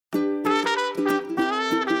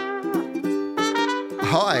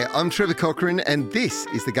Hi, I'm Trevor Cochrane and this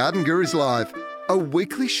is the Garden Gurus Live, a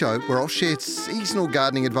weekly show where I'll share seasonal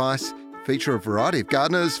gardening advice, feature a variety of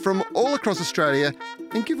gardeners from all across Australia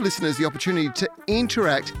and give listeners the opportunity to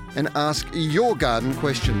interact and ask your garden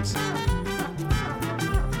questions.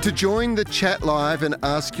 To join the chat live and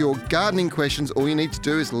ask your gardening questions, all you need to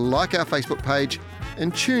do is like our Facebook page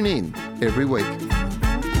and tune in every week.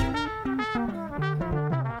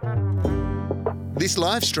 This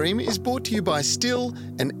live stream is brought to you by Still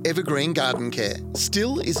and Evergreen Garden Care.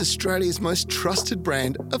 Still is Australia's most trusted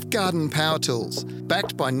brand of garden power tools,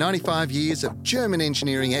 backed by 95 years of German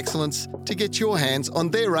engineering excellence. To get your hands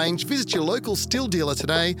on their range, visit your local Still dealer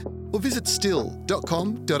today or visit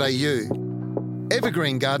still.com.au.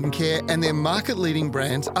 Evergreen Garden Care and their market-leading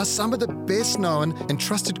brands are some of the best-known and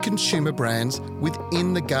trusted consumer brands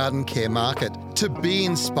within the garden care market. To be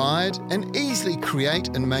inspired and easily create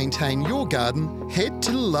and maintain your garden, head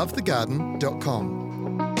to lovethegarden.com.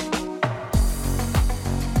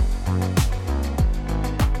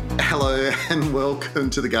 Hello and welcome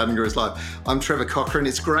to the Garden Gurus Live. I'm Trevor Cochrane.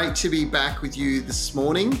 It's great to be back with you this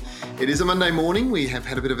morning. It is a Monday morning. We have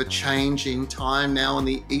had a bit of a change in time now on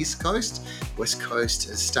the East Coast. West Coast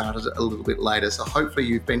has started a little bit later, so hopefully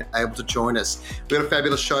you've been able to join us. We've got a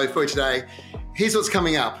fabulous show for you today. Here's what's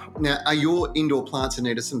coming up. Now, are your indoor plants in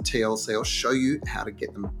need of some TLC? I'll show you how to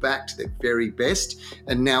get them back to their very best,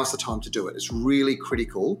 and now's the time to do it. It's really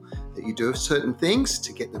critical that you do certain things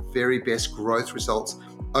to get the very best growth results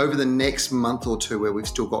over the next month or two, where we've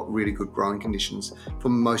still got really good growing conditions for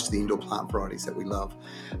most of the indoor plant varieties that we love.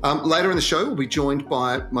 Later in the show, we'll be joined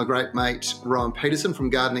by my great mate, Rowan Peterson from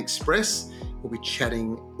Garden Express. We'll be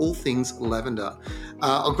chatting all things lavender.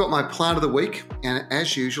 I've got my plant of the week, and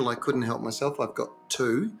as usual, I couldn't help myself. I've got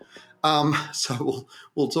two. So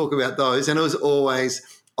we'll talk about those. And as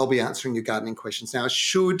always, I'll be answering your gardening questions. Now, I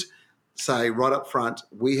should say right up front,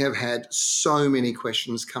 we have had so many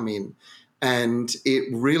questions come in, and it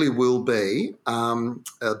really will be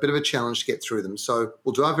a bit of a challenge to get through them. So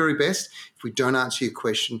we'll do our very best. If we don't answer your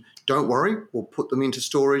question, don't worry. We'll put them into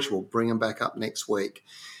storage. We'll bring them back up next week.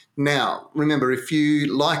 Now, remember, if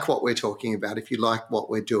you like what we're talking about, if you like what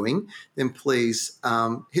we're doing, then please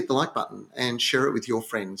hit the like button and share it with your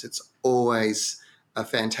friends. It's always a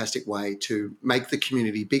fantastic way to make the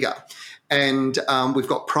community bigger. And we've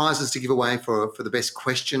got prizes to give away for the best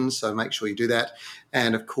questions, so make sure you do that.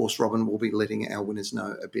 And, of course, Robin will be letting our winners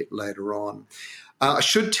know a bit later on. I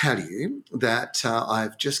should tell you that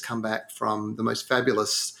I've just come back from the most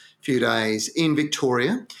fabulous few days in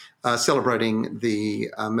Victoria, celebrating the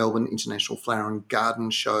Melbourne International Flower and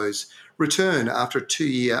Garden Show's return after a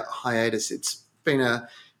 2-year hiatus. It's been a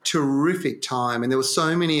terrific time, and there were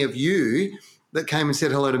so many of you that came and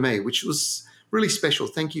said hello to me, which was really special.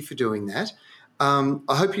 Thank you for doing that. I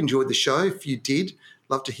hope you enjoyed the show. If you did,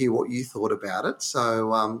 love to hear what you thought about it.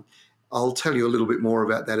 So I'll tell you a little bit more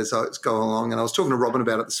about that as I go along. And I was talking to Robin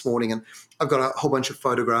about it this morning, and I've got a whole bunch of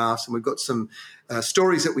photographs, and we've got some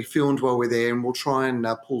stories that we filmed while we're there, and we'll try and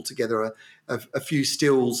pull together a few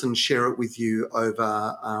stills and share it with you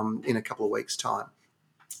over in a couple of weeks' time.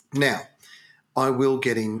 Now, I will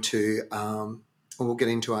get into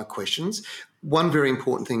our questions. One very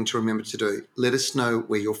important thing to remember to do, let us know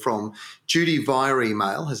where you're from. Judy via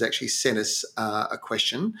email has actually sent us a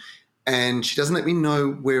question, and she doesn't let me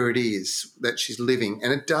know where it is that she's living,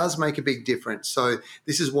 and it does make a big difference. So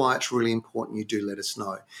this is why it's really important you do let us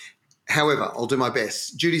know. However, I'll do my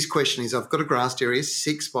best. Judy's question is, I've got a grassed area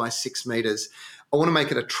 6 by 6 metres. I want to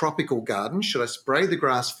make it a tropical garden. Should I spray the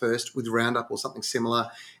grass first with Roundup or something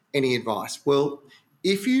similar? Any advice? Well,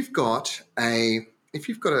 if you've got a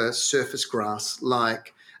surface grass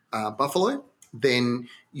like buffalo, then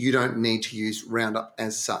you don't need to use Roundup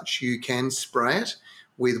as such. You can spray it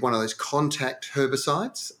with one of those contact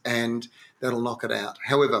herbicides and that'll knock it out.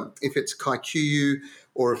 However, if it's kikuyu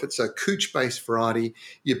or if it's a cooch-based variety,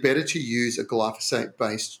 you're better to use a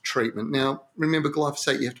glyphosate-based treatment. Now, remember,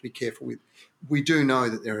 glyphosate you have to be careful with. We do know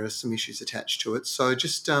that there are some issues attached to it, so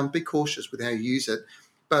just be cautious with how you use it,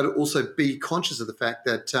 but also be conscious of the fact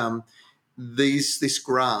that this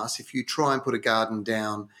grass, if you try and put a garden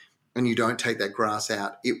down and you don't take that grass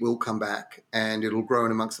out, it will come back and it'll grow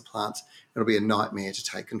in amongst the plants. It'll be a nightmare to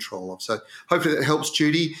take control of. So hopefully that helps,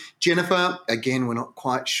 Judy. Jennifer, again, we're not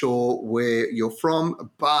quite sure where you're from,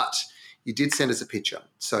 but you did send us a picture,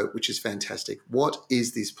 which is fantastic. What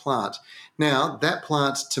is this plant? Now, that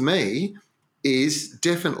plant to me is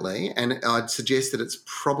definitely, and I'd suggest that it's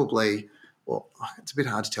probably, well, it's a bit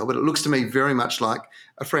hard to tell, but it looks to me very much like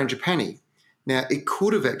a frangipani. Now, it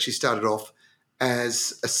could have actually started off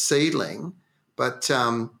as a seedling, but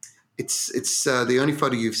It's the only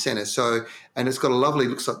photo you've sent us. So, and it's got a lovely,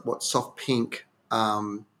 looks like soft pink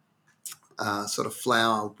sort of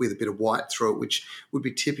flower with a bit of white through it, which would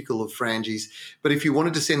be typical of frangies. But if you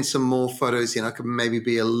wanted to send some more photos in, I could maybe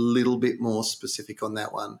be a little bit more specific on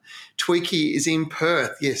that one. Tweaky is in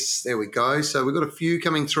Perth. Yes, there we go. So we've got a few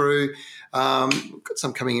coming through. We've got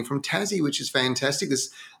some coming in from Tassie, which is fantastic. There's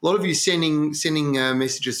a lot of you sending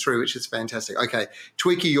messages through, which is fantastic. Okay,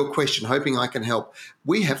 Tweaky, your question, hoping I can help.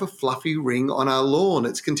 We have a fluffy ring on our lawn.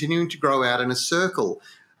 It's continuing to grow out in a circle.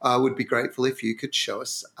 I would be grateful if you could show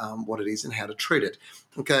us what it is and how to treat it.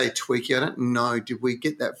 Okay, Tweaky, I don't know. Did we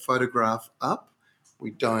get that photograph up? We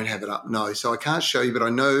don't have it up, no. So I can't show you, but I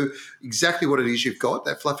know exactly what it is you've got.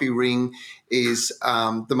 That fluffy ring is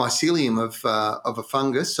the mycelium of a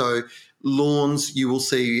fungus. So lawns, you will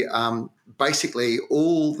see basically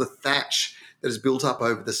all the thatch that is built up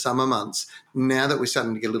over the summer months. Now that we're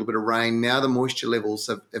starting to get a little bit of rain, now the moisture levels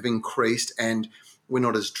have increased and we're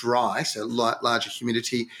not as dry, so larger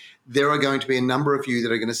humidity, there are going to be a number of you that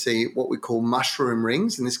are going to see what we call mushroom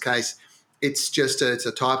rings. In this case, it's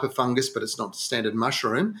a type of fungus, but it's not standard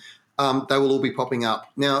mushroom. They will all be popping up.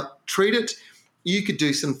 Now, treat it. You could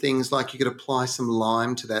do some things like you could apply some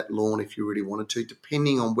lime to that lawn if you really wanted to,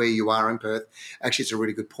 depending on where you are in Perth. Actually, it's a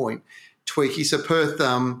really good point, Tweaky. So Perth,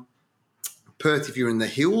 if you're in the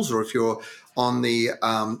hills or if you're on the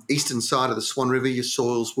eastern side of the Swan River, your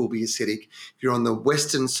soils will be acidic. If you're on the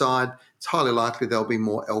western side, it's highly likely they'll be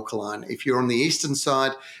more alkaline. If you're on the eastern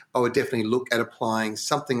side, I would definitely look at applying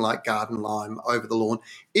something like garden lime over the lawn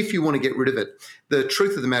if you want to get rid of it. The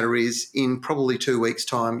truth of the matter is, in probably 2 weeks'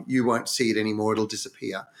 time, you won't see it anymore. It'll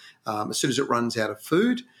disappear. As soon as it runs out of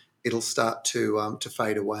food, it'll start to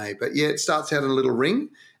fade away. But yeah, it starts out in a little ring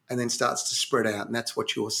and then starts to spread out, and that's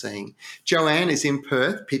what you're seeing. Joanne is in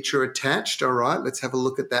Perth, picture attached. All right, let's have a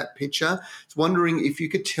look at that picture. I was wondering if you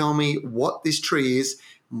could tell me what this tree is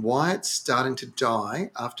and why it's starting to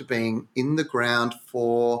die after being in the ground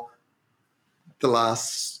for the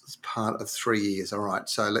last part of 3 years. All right,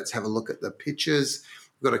 so let's have a look at the pictures.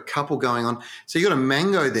 We've got a couple going on. So you've got a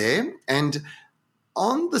mango there, and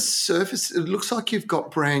on the surface, it looks like you've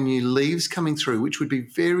got brand new leaves coming through, which would be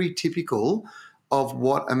very typical of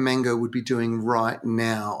what a mango would be doing right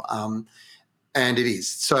now. And it is.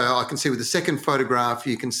 So I can see with the second photograph,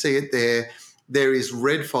 you can see it there. There is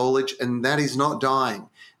red foliage, and that is not dying.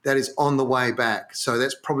 That is on the way back. So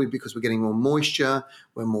that's probably because we're getting more moisture,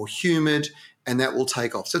 we're more humid, and that will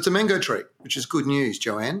take off. So it's a mango tree, which is good news,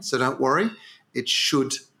 Joanne. So don't worry. It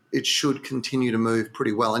should continue to move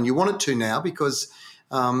pretty well. And you want it to now because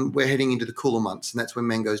we're heading into the cooler months, and that's when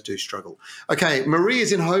mangoes do struggle. Okay, Marie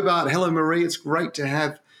is in Hobart. Hello, Marie. It's great to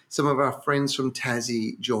have some of our friends from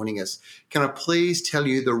Tassie joining us. Can I please tell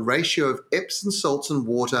you the ratio of Epsom salts and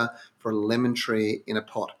water for a lemon tree in a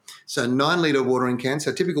pot? So 9 litre watering can.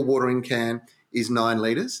 So a typical watering can is 9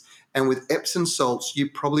 litres. And with Epsom salts,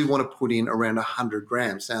 you probably want to put in around 100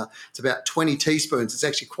 grams. Now, it's about 20 teaspoons. It's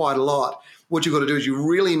actually quite a lot. What you've got to do is you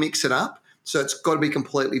really mix it up. So it's got to be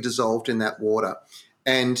completely dissolved in that water.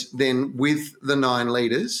 And then with the 9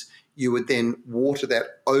 litres, you would then water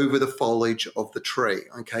that over the foliage of the tree.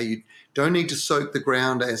 Okay, you don't need to soak the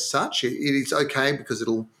ground as such. It is okay because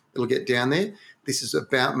it'll get down there. This is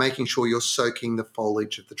about making sure you're soaking the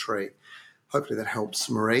foliage of the tree. Hopefully that helps,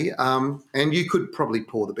 Marie. And you could probably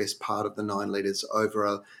pour the best part of the 9 litres over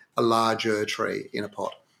a larger tree in a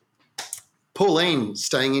pot. Pauline,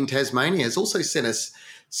 staying in Tasmania, has also sent us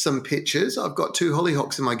some pictures. I've got 2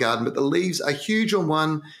 hollyhocks in my garden, but the leaves are huge on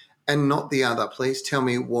one and not the other. Please tell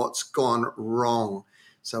me what's gone wrong.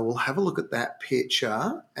 So we'll have a look at that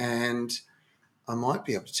picture and I might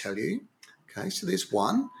be able to tell you. Okay, so there's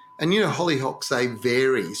one. And hollyhocks, they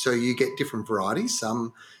vary. So you get different varieties.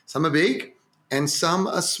 Some are big and some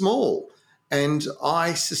are small. And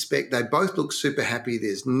I suspect they both look super happy.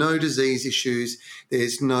 There's no disease issues.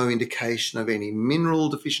 There's no indication of any mineral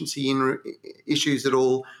deficiency issues at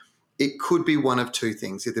all. It could be one of 2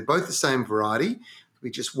 things. If they're both the same variety, it could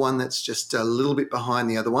be just one that's just a little bit behind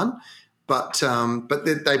the other one. But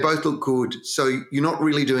they both look good. So you're not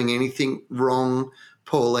really doing anything wrong,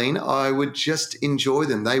 Pauline. I would just enjoy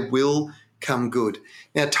them. They will come good.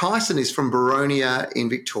 Now, Tyson is from Baronia in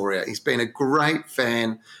Victoria. He's been a great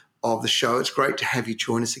fan of the show. It's great to have you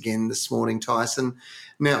join us again this morning, Tyson.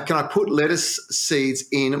 Now, can I put lettuce seeds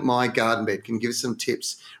in my garden bed? Can you give us some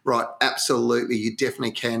tips? Right, absolutely. You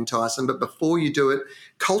definitely can, Tyson. But before you do it,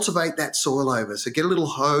 cultivate that soil over. So get a little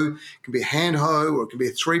hoe. It can be a hand hoe or it can be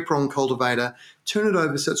a 3-prong cultivator. Turn it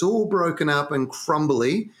over so it's all broken up and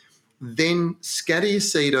crumbly. Then scatter your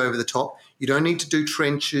seed over the top. You don't need to do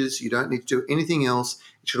trenches. You don't need to do anything else.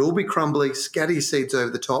 It should all be crumbly. Scatter your seeds over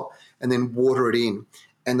the top and then water it in.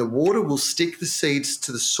 And the water will stick the seeds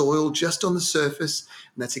to the soil just on the surface.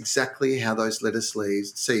 And that's exactly how those lettuce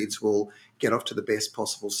seeds will get off to the best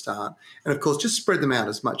possible start. And of course, just spread them out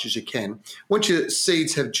as much as you can. Once your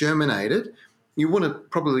seeds have germinated, you want to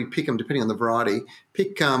probably pick them, depending on the variety,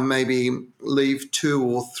 maybe leave 2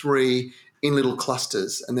 or 3 in little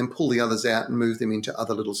clusters and then pull the others out and move them into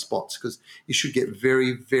other little spots, because you should get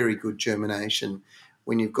very, very good germination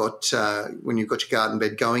when you've got your garden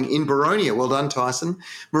bed going in Boronia. Well done, Tyson.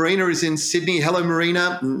 Marina is in Sydney. Hello,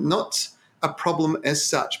 Marina. Not a problem as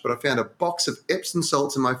such, but I found a box of Epsom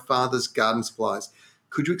salts in my father's garden supplies.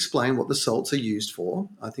 Could you explain what the salts are used for?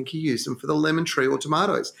 I think he used them for the lemon tree or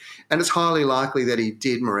tomatoes. And it's highly likely that he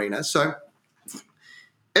did, Marina. So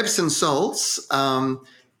Epsom salts,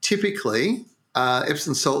 typically,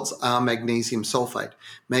 Epsom salts are magnesium sulfate.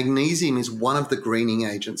 Magnesium is one of the greening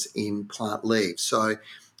agents in plant leaves. So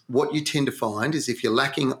what you tend to find is if you're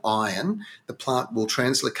lacking iron, the plant will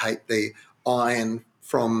translocate the iron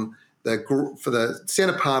for the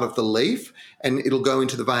center part of the leaf, and it'll go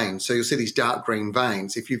into the veins. So you'll see these dark green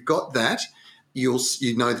veins. If you've got that, you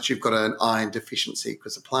know that you've got an iron deficiency,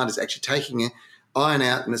 because the plant is actually taking iron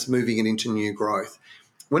out and it's moving it into new growth.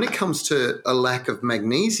 When it comes to a lack of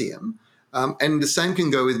magnesium, and the same can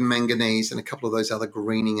go with manganese and a couple of those other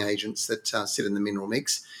greening agents that sit in the mineral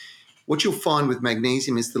mix, what you'll find with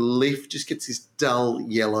magnesium is the leaf just gets this dull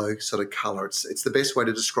yellow sort of colour. It's the best way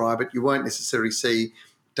to describe it. You won't necessarily see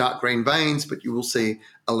dark green veins, but you will see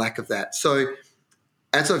a lack of that. So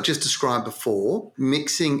as I've just described before,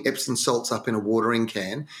 mixing Epsom salts up in a watering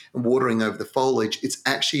can and watering over the foliage, it's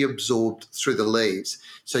actually absorbed through the leaves.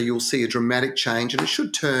 So you'll see a dramatic change, and it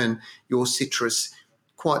should turn your citrus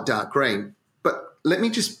quite dark green. But let me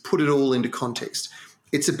just put it all into context.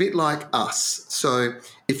 It's a bit like us. So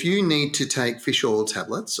if you need to take fish oil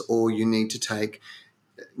tablets, or you need to take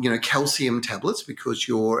calcium tablets because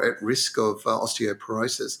you're at risk of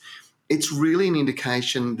osteoporosis, it's really an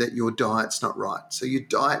indication that your diet's not right. So your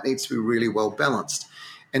diet needs to be really well balanced.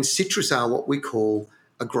 And citrus are what we call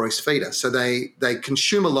a gross feeder. So they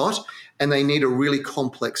consume a lot and they need a really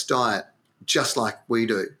complex diet, just like we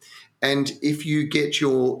do. And if you get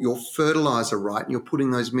your fertilizer right and you're putting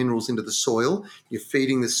those minerals into the soil, you're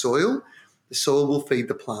feeding the soil will feed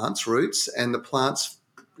the plant's roots, and the plant's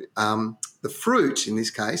the fruit, in this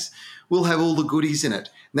case, will have all the goodies in it.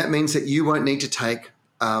 And that means that you won't need to take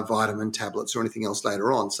vitamin tablets or anything else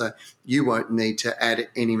later on. So you won't need to add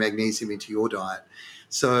any magnesium into your diet.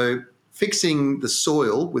 So fixing the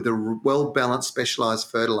soil with a well-balanced specialised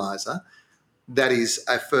fertiliser, that is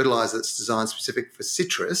a fertiliser that's designed specific for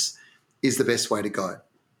citrus, is the best way to go.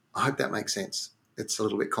 I hope that makes sense. It's a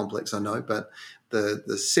little bit complex, I know, but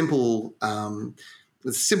the simple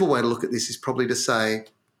way to look at this is probably to say,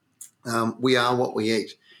 we are what we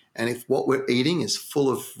eat. And if what we're eating is full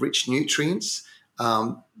of rich nutrients,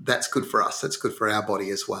 that's good for us. That's good for our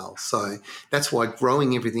body as well. So that's why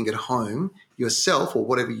growing everything at home yourself, or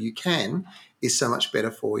whatever you can, is so much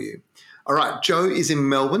better for you. All right, Joe is in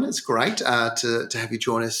Melbourne. It's great to have you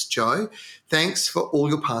join us, Joe. Thanks for all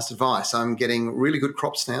your past advice. I'm getting really good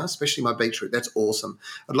crops now, especially my beetroot. That's awesome.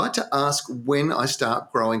 I'd like to ask when I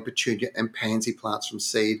start growing petunia and pansy plants from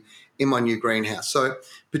seed in my new greenhouse. So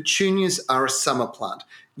petunias are a summer plant.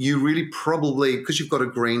 You really probably, because you've got a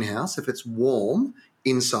greenhouse, if it's warm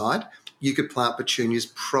inside, you could plant petunias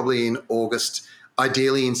probably in August,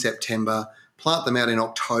 ideally in September. Plant them out in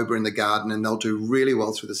October in the garden and they'll do really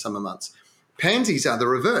well through the summer months. Pansies are the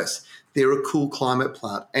reverse. They're a cool climate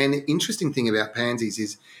plant. And the interesting thing about pansies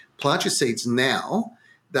is plant your seeds now.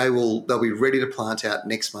 They'll be ready to plant out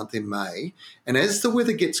next month in May. And as the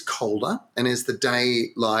weather gets colder and as the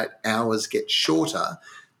daylight hours get shorter,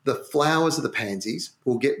 the flowers of the pansies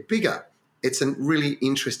will get bigger. It's a really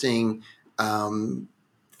interesting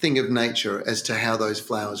thing of nature as to how those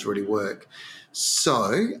flowers really work.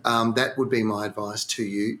 So that would be my advice to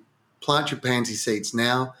you. Plant your pansy seeds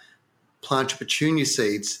now, plant your petunia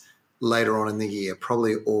seeds later on in the year,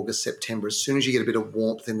 probably August, September, as soon as you get a bit of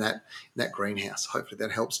warmth in that greenhouse. Hopefully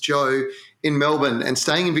that helps. Joe in Melbourne. And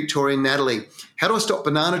staying in Victoria, Natalie, how do I stop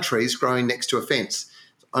banana trees growing next to a fence?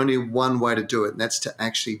 There's only one way to do it, and that's to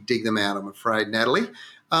actually dig them out, I'm afraid, Natalie.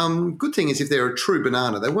 Good thing is if they're a true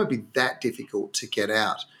banana, they won't be that difficult to get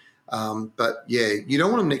out. But, yeah, you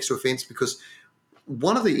don't want them next to a fence, because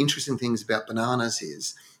one of the interesting things about bananas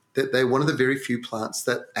is that they're one of the very few plants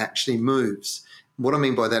that actually moves. What I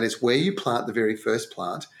mean by that is where you plant the very first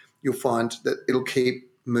plant, you'll find that it'll keep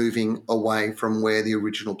moving away from where the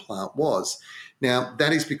original plant was. Now,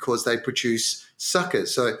 that is because they produce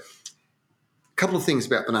suckers. So couple of things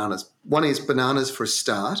about bananas. One is bananas, for a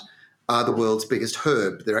start, are the world's biggest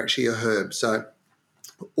herb. They're actually a herb. So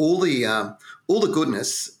all the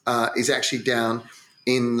goodness is actually down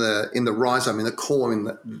in the rhizome, in the core, in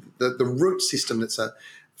the root system that's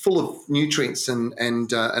full of nutrients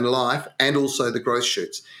and life, and also the growth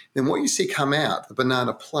shoots. Then what you see come out, the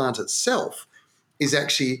banana plant itself, is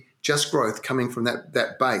actually just growth coming from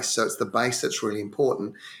that base. So it's the base that's really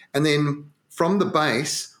important. And then from the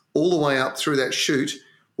base all the way up through that shoot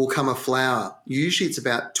will come a flower. Usually it's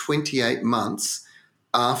about 28 months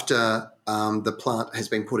after the plant has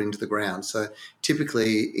been put into the ground. So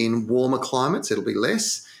typically in warmer climates, it'll be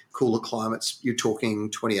less. Cooler climates, you're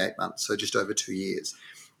talking 28 months, so just over 2 years.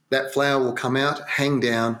 That flower will come out, hang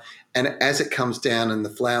down, and as it comes down and the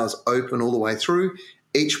flowers open all the way through,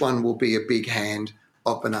 each one will be a big hand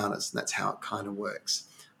of bananas, and that's how it kind of works.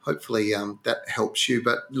 Hopefully that helps you.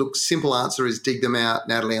 But look, simple answer is dig them out,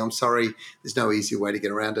 Natalie. I'm sorry, there's no easier way to get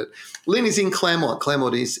around it. Lynn is in Claremont.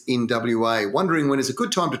 Claremont is in WA. Wondering when is a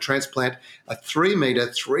good time to transplant a 3-metre,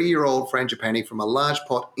 3-year-old frangipani from a large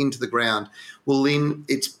pot into the ground. Well, Lynn,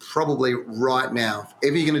 it's probably right now. If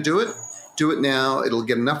ever you're going to do it now. It'll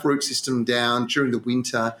get enough root system down during the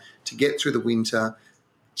winter to get through the winter.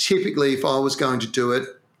 Typically, if I was going to do it,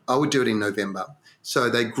 I would do it in November. So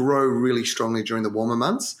they grow really strongly during the warmer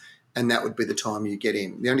months, and that would be the time you get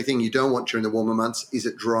in. The only thing you don't want during the warmer months is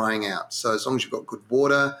it drying out. So as long as you've got good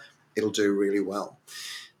water, it'll do really well.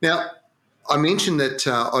 Now, I mentioned that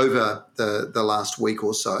over the last week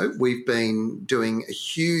or so, we've been doing a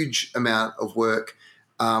huge amount of work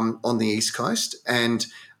on the East Coast, and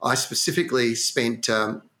I specifically spent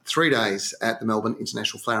 3 days at the Melbourne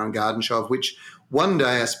International Flower and Garden Show, of which one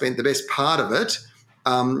day I spent the best part of it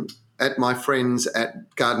at my friends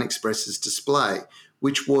at Garden Express's display,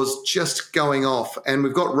 which was just going off. And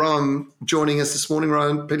we've got Rowan joining us this morning.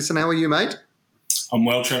 Rowan Peterson, how are you, mate? I'm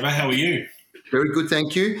well, Trevor. How are you? Very good,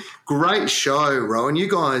 thank you. Great show, Rowan. You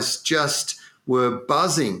guys just were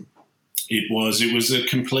buzzing. It was a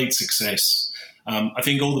complete success. I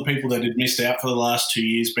think all the people that had missed out for the last 2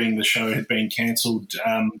 years, being the show had been cancelled,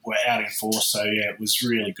 were out in force. So, yeah, it was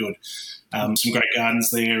really good. Some great gardens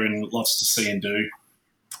there and lots to see and do.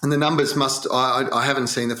 And the numbers I haven't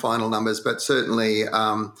seen the final numbers, but certainly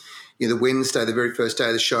the Wednesday, the very first day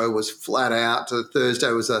of the show, was flat out. The Thursday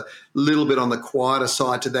was a little bit on the quieter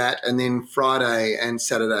side to that. And then Friday and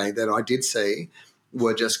Saturday that I did see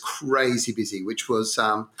were just crazy busy, which was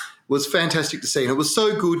fantastic to see. And it was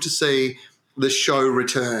so good to see the show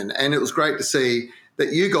return. And it was great to see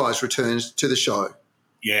that you guys returned to the show.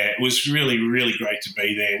 Yeah, it was really, really great to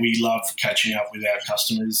be there. We love catching up with our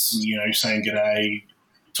customers, saying g'day,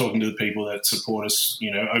 talking to the people that support us,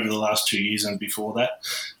 over the last 2 years and before that.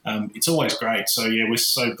 It's always great. So, yeah, we're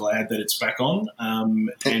so glad that it's back on.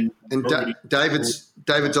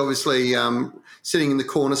 David's obviously sitting in the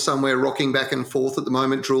corner somewhere, rocking back and forth at the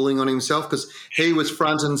moment, drooling on himself because he was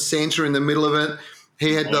front and centre in the middle of it.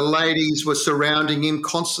 He had the ladies were surrounding him,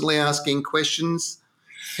 constantly asking questions.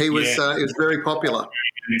 He was it was very popular.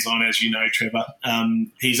 He's on, as you know, Trevor.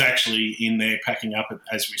 He's actually in there packing up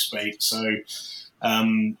as we speak. So,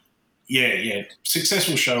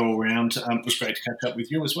 successful show all round. It was great to catch up with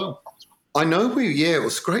you as well. I know it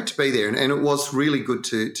was great to be there, and it was really good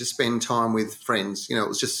to spend time with friends. It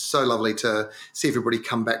was just so lovely to see everybody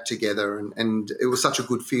come back together, and it was such a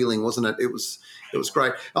good feeling, wasn't it? It was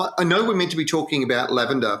great. I know we're meant to be talking about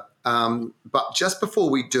lavender, but just before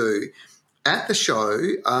we do, at the show,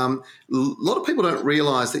 a lot of people don't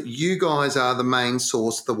realise that you guys are the main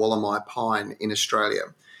source of the Wallamai pine in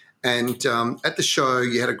Australia. And at the show,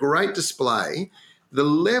 you had a great display. The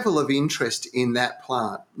level of interest in that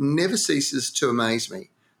plant never ceases to amaze me.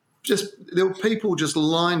 There were people just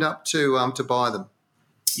lined up to buy them.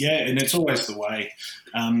 Yeah, and it's always the way.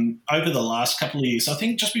 Over the last couple of years, I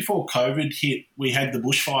think just before COVID hit, we had the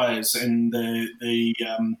bushfires, and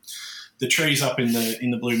the trees up in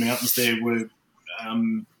the Blue Mountains there were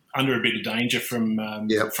under a bit of danger from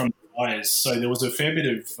the fires. So there was a fair bit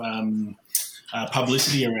of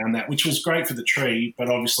publicity around that, which was great for the tree, but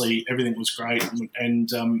obviously everything was great. And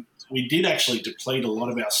we did actually deplete a lot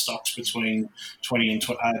of our stocks between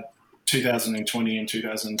 2020 and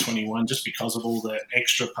 2021 just because of all the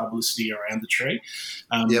extra publicity around the tree.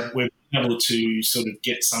 We've been able to sort of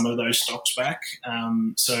get some of those stocks back.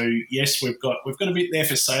 So yes, we've got a bit there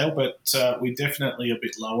for sale, but we're definitely a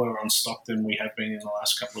bit lower on stock than we have been in the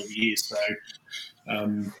last couple of years. So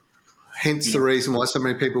hence the reason why so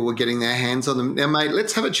many people were getting their hands on them. Now, mate,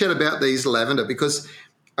 let's have a chat about these lavender, because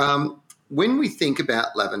when we think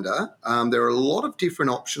about lavender, there are a lot of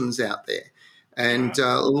different options out there. And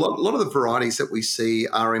lot of the varieties that we see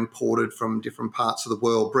are imported from different parts of the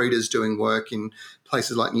world, breeders doing work in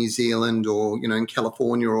places like New Zealand or, in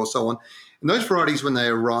California or so on. And those varieties, when they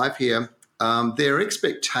arrive here, their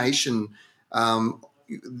expectation,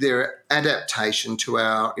 their adaptation to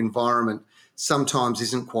our environment sometimes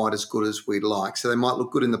isn't quite as good as we'd like. So they might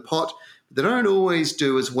look good in the pot, but they don't always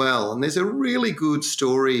do as well. And there's a really good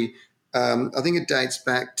story, I think it dates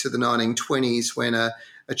back to the 1920s when a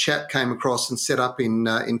chap came across and set up in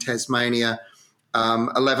Tasmania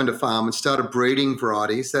a lavender farm and started breeding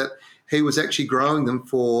varieties that he was actually growing them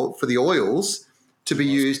for the oils to be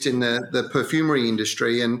used in the perfumery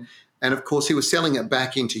industry. And of course, he was selling it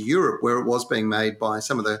back into Europe where it was being made by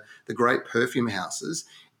some of the great perfume houses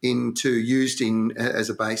used as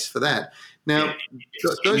a base for that. Now,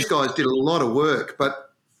 those guys did a lot of work,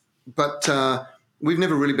 but we've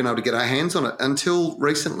never really been able to get our hands on it until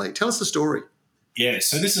recently. Tell us the story. Yeah,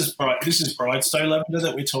 so this is Bridestow lavender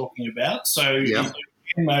that we're talking about. So yeah.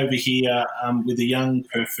 He came over here with a young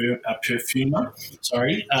perfumer,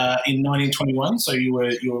 in 1921. So you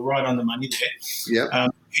were right on the money there. Yeah.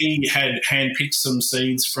 He had handpicked some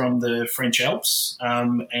seeds from the French Alps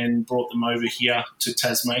and brought them over here to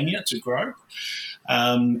Tasmania to grow.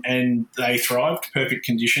 And they thrived, perfect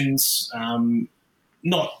conditions.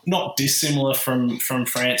 Not dissimilar from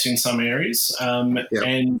France in some areas.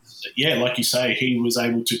 And, like you say, he was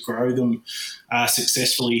able to grow them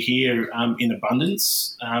successfully here in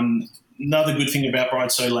abundance. Another good thing about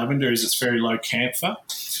Bridestow lavender is it's very low camphor.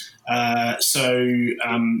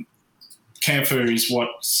 Camphor is what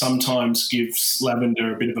sometimes gives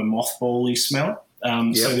lavender a bit of a mothball-y smell.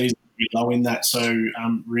 So these are low in that, so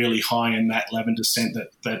really high in that lavender scent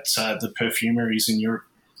that the perfumeries in Europe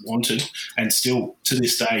wanted and still to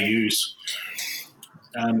this day use.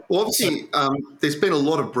 Well, obviously, there's been a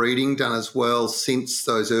lot of breeding done as well since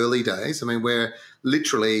those early days. I mean, we're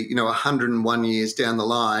literally, 101 years down the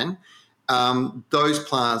line. Those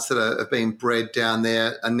plants that have been bred down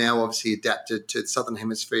there are now obviously adapted to the Southern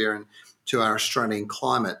Hemisphere and to our Australian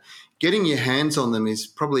climate. Getting your hands on them is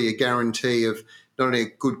probably a guarantee of not only a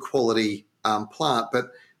good quality plant,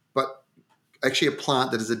 but actually a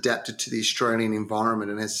plant that is adapted to the Australian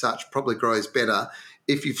environment and as such probably grows better.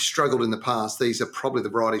 If you've struggled in the past, these are probably the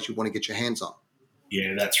varieties you want to get your hands on.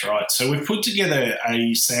 Yeah, that's right. So we've put together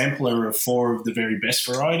a sampler of 4 of the very best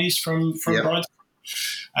varieties from Bridestow.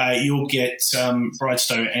 You'll get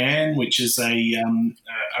Bridestow Anne, which is a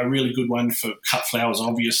really good one for cut flowers,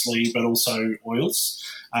 obviously, but also oils.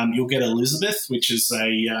 You'll get Elizabeth, which is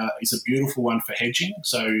a beautiful one for hedging,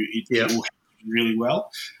 so it will hedge really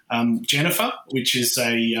well. Jennifer, which is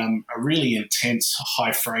a really intense,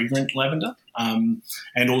 high fragrant lavender, and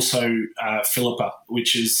also Philippa,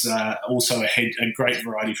 which is also a great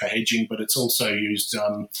variety for hedging, but it's also used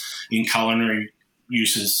in culinary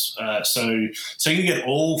uses. So you can get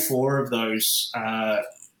all 4 of those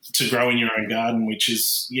to grow in your own garden, which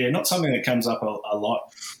is not something that comes up a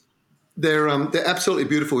lot. They're absolutely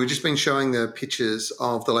beautiful. We've just been showing the pictures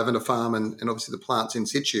of the lavender farm and obviously the plants in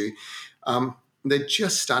situ. They're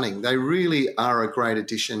just stunning. They really are a great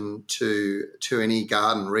addition to any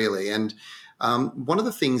garden, really. And one of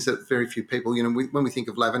the things that very few people, when we think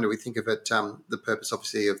of lavender, we think of it the purpose,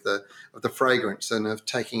 obviously, of the fragrance and of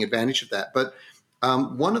taking advantage of that. But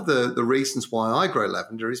one of the reasons why I grow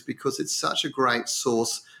lavender is because it's such a great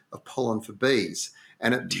source of pollen for bees,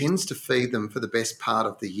 and it tends to feed them for the best part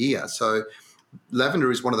of the year. So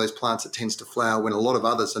lavender is one of those plants that tends to flower when a lot of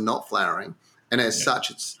others are not flowering, and as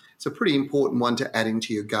such, it's a pretty important one to add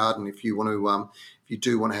into your garden if you want to, if you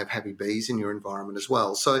do want to have happy bees in your environment as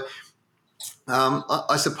well. So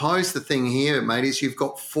I suppose the thing here, mate, is you've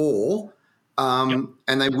got 4, and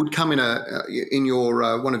they would come in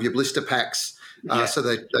your one of your blister packs, so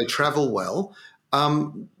they travel well.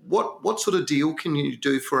 What sort of deal can you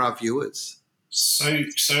do for our viewers? So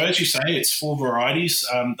as you say, it's 4 varieties.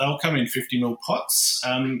 They'll come in 50ml pots.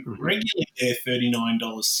 Regularly, they're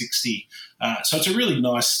 $39.60. So it's a really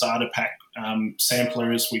nice starter pack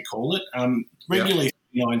sampler, as we call it. Regularly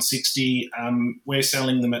 $39.60. We're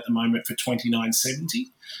selling them at the moment for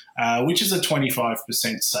 $29.70, which is a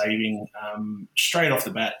 25% saving straight off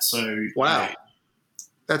the bat. So wow,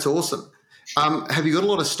 that's awesome. Have you got a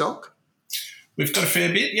lot of stock? We've got a fair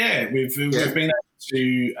bit. Yeah, we've been able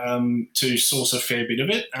to source a fair bit of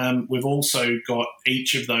it. We've also got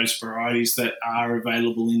each of those varieties that are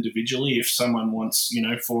available individually if someone wants,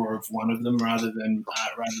 4 of one of them rather than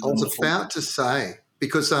I was about to say,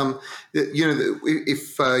 because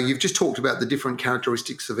if you've just talked about the different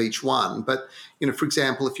characteristics of each one, but for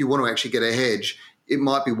example, if you want to actually get a hedge, it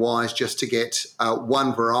might be wise just to get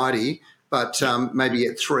one variety but maybe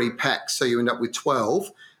at 3 packs, so you end up with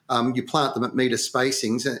 12. You plant them at metre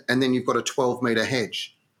spacings, and then you've got a 12-metre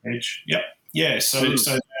hedge. Yep. Yeah, so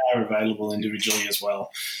they are available individually as well.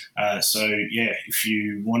 If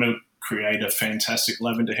you want to create a fantastic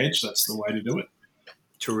lavender hedge, that's the way to do it.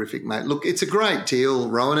 Terrific, mate. Look, it's a great deal,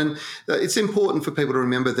 Rowan, and it's important for people to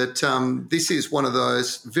remember that this is one of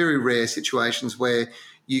those very rare situations where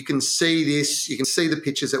you can see this, you can see the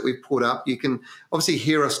pictures that we've put up. You can obviously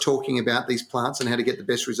hear us talking about these plants and how to get the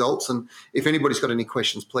best results. And if anybody's got any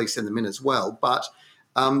questions, please send them in as well. But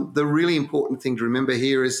the really important thing to remember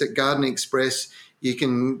here is that Gardening Express, you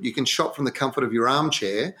can shop from the comfort of your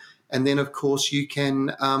armchair, and then, of course, you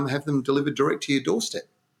can have them delivered direct to your doorstep.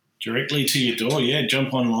 Directly to your door, yeah.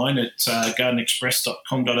 Jump online at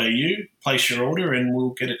gardenexpress.com.au, place your order, and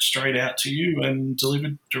we'll get it straight out to you and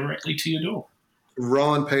delivered directly to your door.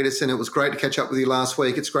 Rowan Peterson, it was great to catch up with you last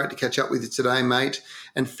week. It's great to catch up with you today, mate.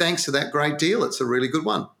 And thanks for that great deal. It's a really good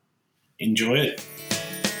one. Enjoy it.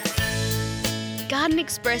 Garden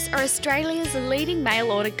Express are Australia's leading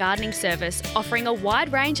mail-order gardening service, offering a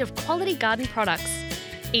wide range of quality garden products.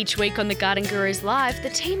 Each week on the Garden Gurus Live, the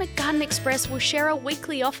team at Garden Express will share a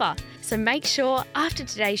weekly offer. So make sure after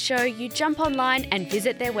today's show you jump online and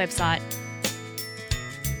visit their website.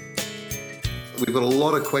 We've got a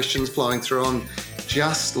lot of questions flowing through on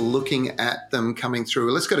just looking at them coming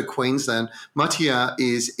through. Let's go to Queensland. Matia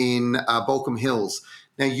is in Balcombe Hills.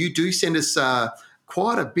 Now, you do send us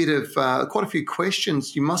quite a few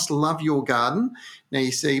questions. You must love your garden. Now,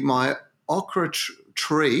 you see my okra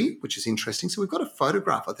tree, which is interesting. So we've got a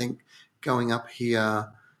photograph, I think, going up here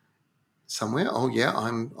somewhere. Oh, yeah,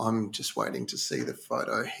 I'm just waiting to see the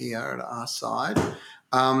photo here at our side.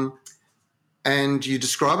 And you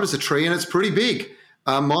describe it as a tree, and it's pretty big.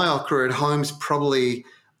 My okra at home's probably,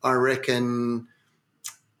 I reckon,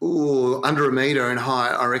 under a metre in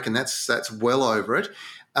height. I reckon that's well over it.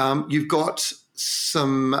 You've got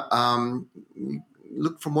some,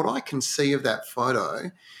 look, from what I can see of that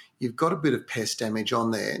photo, you've got a bit of pest damage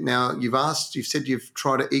on there. Now, you've said you've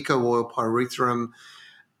tried an Eco Oil Pyrethrum,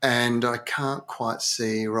 and I can't quite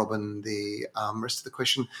see, Robin, the rest of the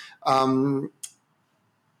question.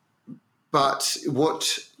 But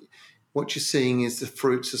what you're seeing is the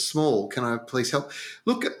fruits are small. Can I please help?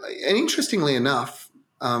 Look, and interestingly enough,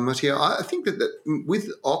 Mattia, I think that with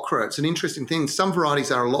okra, it's an interesting thing. Some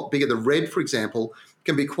varieties are a lot bigger. The red, for example,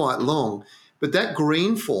 can be quite long. But that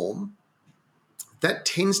green form, that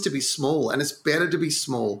tends to be small, and it's better to be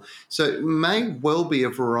small. So it may well be a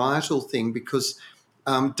varietal thing because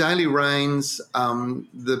daily rains,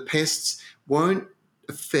 the pests won't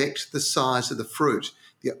affect the size of the fruit.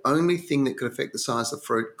 The only thing that could affect the size of the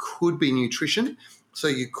fruit could be nutrition. So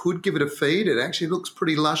you could give it a feed. It actually looks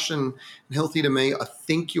pretty lush and healthy to me. I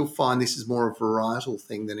think you'll find this is more a varietal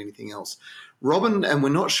thing than anything else. Robin, and we're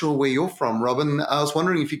not sure where you're from, Robin, I was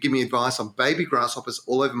wondering if you'd give me advice on baby grasshoppers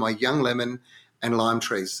all over my young lemon and lime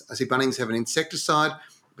trees. I see Bunnings have an insecticide,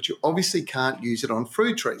 but you obviously can't use it on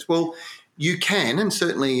fruit trees. Well, you can, and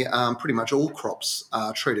certainly pretty much all crops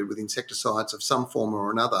are treated with insecticides of some form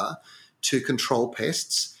or another to control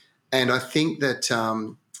pests. And I think that,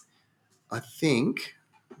 hang on,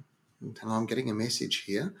 I'm getting a message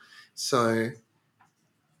here. So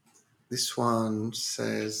this one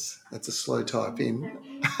says, that's a slow type in.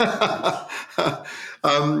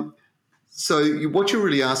 So what you're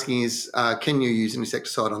really asking is, can you use an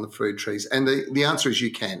insecticide on the fruit trees? And the answer is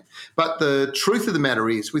you can. But the truth of the matter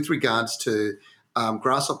is, with regards to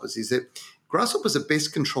grasshoppers, is that grasshoppers are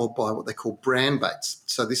best controlled by what they call bran baits.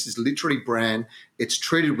 So this is literally bran. It's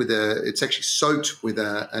treated with it's actually soaked with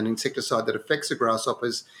an insecticide that affects the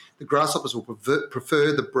grasshoppers. The grasshoppers will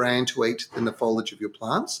prefer the bran to eat than the foliage of your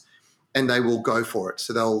plants, and they will go for it.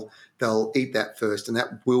 So they'll eat that first, and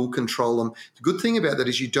that will control them. The good thing about that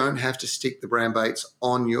is you don't have to stick the bran baits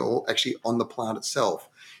on the plant itself.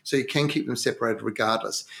 So you can keep them separated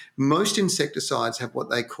regardless. Most insecticides have what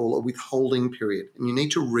they call a withholding period, and you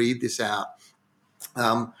need to read this out.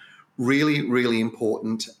 Really, really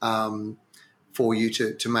important for you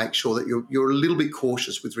to make sure that you're a little bit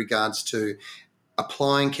cautious with regards to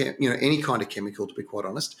applying any kind of chemical, to be quite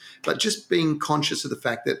honest, but just being conscious of the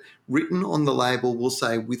fact that written on the label will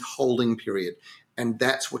say withholding period, and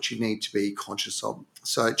that's what you need to be conscious of.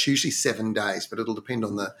 So it's usually 7 days, but it'll depend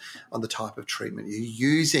on the type of treatment you're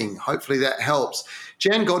using. Hopefully that helps.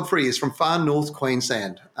 Jan Godfrey is from far north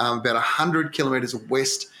Queensland, about 100 kilometres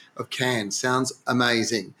west of Cairns. Sounds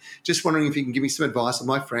amazing. Just wondering if you can give me some advice on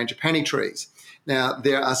my frangipani trees. Now,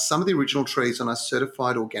 there are some of the original trees on a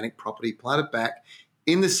certified organic property planted back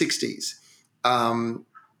in the 60s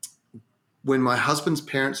when my husband's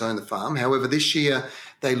parents owned the farm. However, this year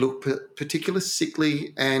They look particularly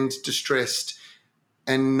sickly and distressed,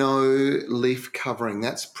 and no leaf covering.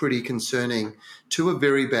 That's pretty concerning. Two are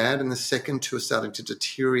very bad, and the second two are starting to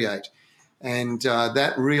deteriorate. And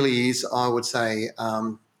that really is, I would say,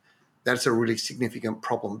 that's a really significant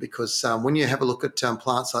problem, because when you have a look at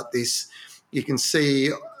plants like this, you can see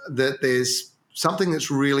that there's something that's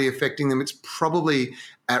really affecting them. It's probably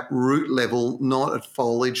at root level, not at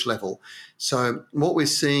foliage level. So what we're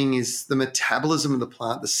seeing is the metabolism of the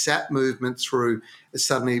plant, the sap movement through, has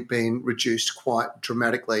suddenly been reduced quite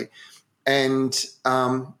dramatically. And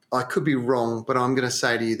I could be wrong, but I'm going to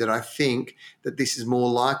say to you that I think that this is more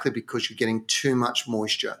likely because you're getting too much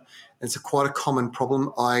moisture. And it's quite a common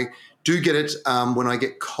problem. I do get it when I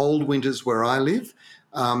get cold winters where I live,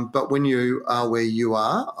 but when you are where you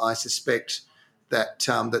are, I suspect that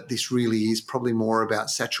that this really is probably more about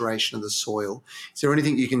saturation of the soil. Is there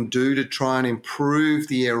anything you can do to try and improve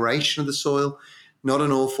the aeration of the soil? Not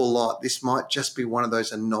an awful lot. This might just be one of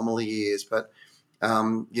those anomaly years, but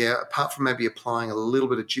apart from maybe applying a little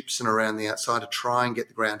bit of gypsum around the outside to try and get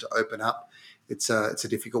the ground to open up, it's a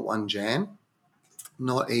difficult one, Jan.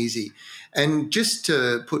 Not easy. And just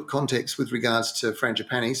to put context with regards to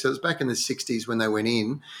frangipani, so it was back in the 60s when they went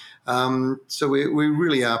in. So we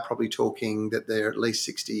really are probably talking that they're at least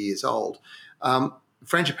 60 years old.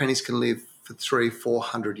 Frangipanis can live for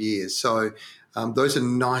 300-400 years. So those are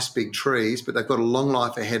nice big trees, but they've got a long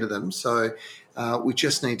life ahead of them. So we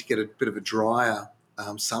just need to get a bit of a drier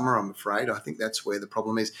summer, I'm afraid. I think that's where the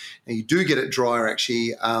problem is. Now, you do get it drier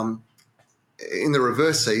actually in the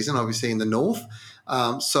reverse season, obviously in the north.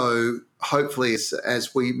 So hopefully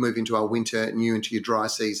as we move into our winter and you into your dry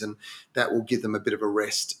season, that will give them a bit of a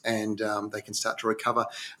rest and they can start to recover.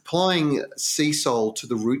 Applying sea salt to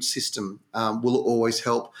the root system will always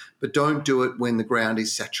help, but don't do it when the ground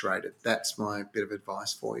is saturated. That's my bit of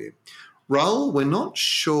advice for you. Raoul, we're not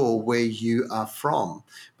sure where you are from,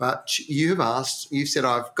 but you've said,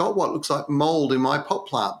 I've got what looks like mold in my pot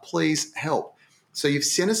plant. Please help. So you've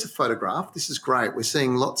sent us a photograph. This is great. We're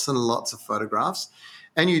seeing lots and lots of photographs.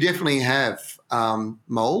 And you definitely have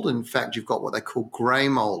mold. In fact, you've got what they call grey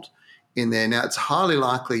mold in there. Now, it's highly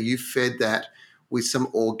likely you fed that with some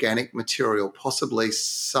organic material, possibly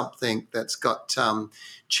something that's got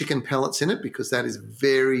chicken pellets in it, because that is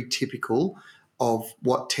very typical of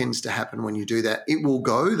what tends to happen when you do that. It will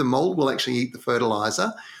go. The mold will actually eat the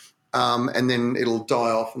fertiliser. And then it'll die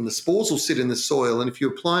off and the spores will sit in the soil. And if you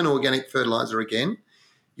apply an organic fertiliser again,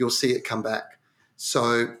 you'll see it come back.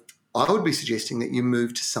 So I would be suggesting that you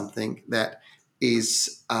move to something that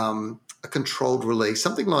is a controlled release,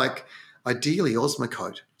 something like ideally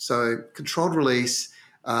Osmocote. So controlled release,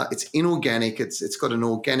 it's inorganic, it's got an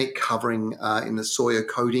organic covering in the soya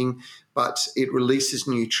coating, but it releases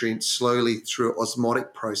nutrients slowly through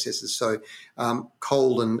osmotic processes. So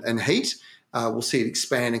cold and heat, we'll see it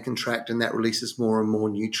expand and contract, and that releases more and more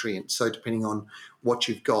nutrients. So depending on what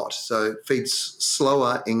you've got. So it feeds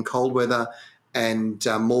slower in cold weather and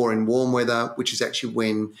more in warm weather, which is actually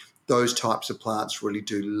when those types of plants really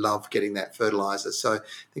do love getting that fertiliser. So I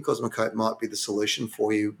think Osmocote might be the solution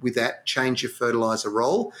for you. With that, change your fertiliser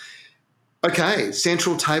role. Okay,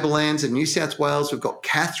 Central Tablelands in New South Wales, we've got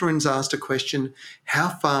Catherine's asked a question. How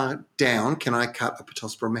far down can I cut a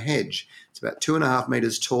Pittosporum hedge? It's about 2.5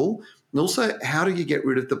 metres tall. And also, how do you get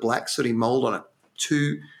rid of the black sooty mould on it?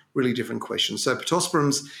 Two really different questions. So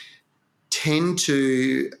Pittosporums tend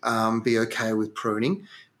to be okay with pruning,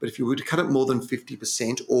 but if you were to cut it more than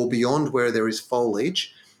 50% or beyond where there is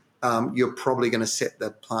foliage, you're probably going to set the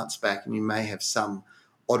plants back, and you may have some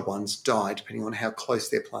odd ones die depending on how close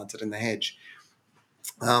they're planted in the hedge.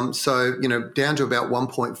 So, down to about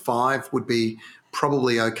 1.5 would be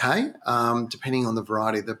probably okay, depending on the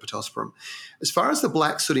variety of the Pittosporum. As far as the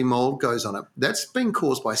black sooty mould goes on it, that's been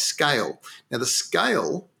caused by scale. Now, the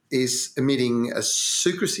scale is emitting a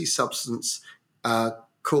sucrosy substance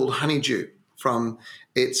called honeydew from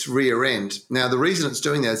its rear end. Now, the reason it's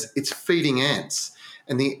doing that is it's feeding ants,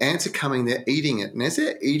 and the ants are coming, they're eating it. And as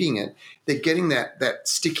they're eating it, they're getting that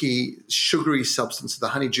sticky, sugary substance of the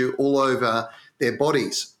honeydew all over their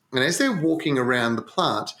bodies. And as they're walking around the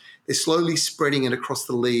plant, they're slowly spreading it across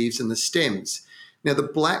the leaves and the stems. Now, the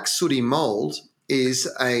black sooty mould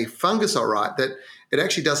is a fungus, all right, that it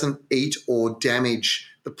actually doesn't eat or damage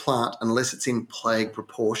the plant unless it's in plague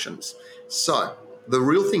proportions. So the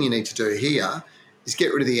real thing you need to do here is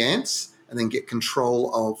get rid of the ants and then get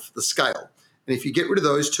control of the scale. And if you get rid of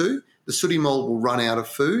those two, the sooty mould will run out of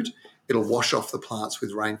food. It'll wash off the plants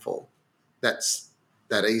with rainfall. That's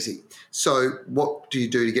that easy. So what do you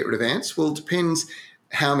do to get rid of ants? Well, it depends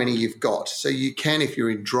how many you've got. So you can, if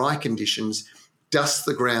you're in dry conditions, dust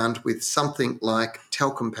the ground with something like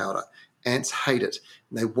talcum powder. Ants hate it,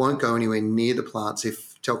 and they won't go anywhere near the plants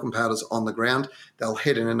if talcum powder's on the ground. They'll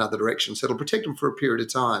head in another direction, so it'll protect them for a period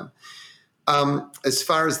of time. As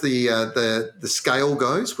far as the scale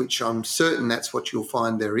goes, which I'm certain that's what you'll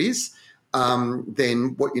find there is,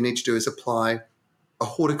 then what you need to do is apply a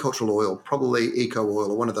horticultural oil, probably eco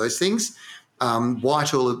oil or one of those things.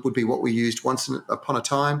 White oil would be what we used once upon a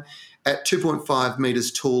time. At 2.5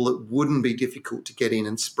 metres tall, it wouldn't be difficult to get in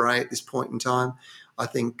and spray at this point in time. I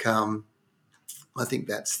think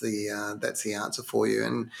that's the answer for you.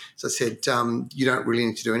 And as I said, you don't really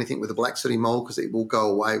need to do anything with the black sooty mold because it will go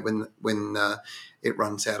away when it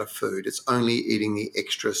runs out of food. It's only eating the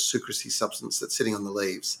extra sucrosy substance that's sitting on the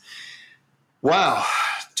leaves. Wow,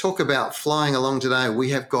 talk about flying along today.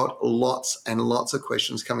 We have got lots and lots of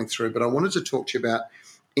questions coming through, but I wanted to talk to you about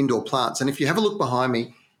indoor plants. And if you have a look behind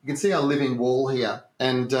me, you can see our living wall here,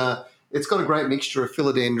 and it's got a great mixture of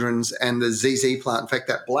philodendrons and the ZZ plant. In fact,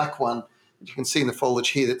 that black one that you can see in the foliage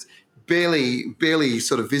here, that's barely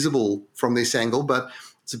sort of visible from this angle, but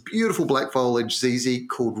it's a beautiful black foliage ZZ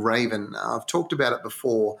called Raven. I've talked about it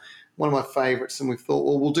before, one of my favourites, and we thought,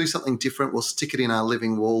 well, we'll do something different. We'll stick it in our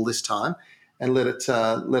living wall this time and let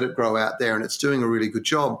it grow out there, and it's doing a really good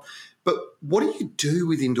job. But what do you do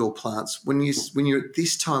with indoor plants when you're at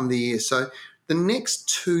this time of the year? So the next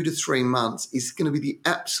 2 to 3 months is going to be the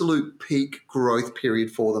absolute peak growth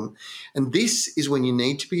period for them. And this is when you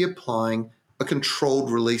need to be applying a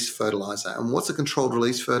controlled release fertilizer. And what's a controlled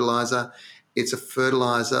release fertilizer? It's a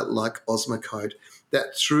fertilizer like Osmocote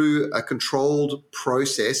that through a controlled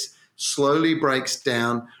process slowly breaks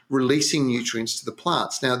down, releasing nutrients to the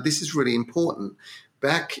plants. Now, this is really important.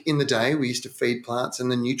 Back in the day, we used to feed plants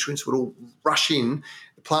and the nutrients would all rush in.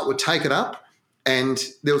 The plant would take it up and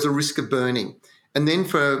there was a risk of burning. And then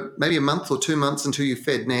for maybe a month or 2 months until you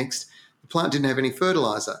fed next, the plant didn't have any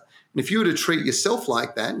fertilizer. And if you were to treat yourself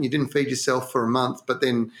like that and you didn't feed yourself for a month, but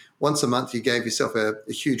then once a month you gave yourself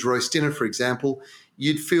a huge roast dinner, for example,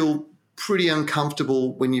 you'd feel pretty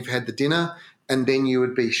uncomfortable when you've had the dinner, and then you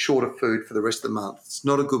would be short of food for the rest of the month. It's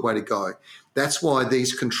not a good way to go. That's why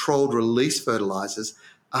these controlled release fertilizers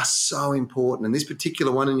are so important. And this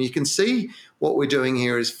particular one, and you can see what we're doing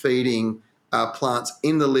here is feeding plants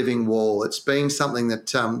in the living wall. It's been something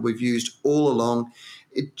that we've used all along.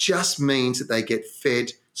 It just means that they get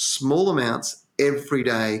fed small amounts every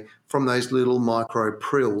day from those little micro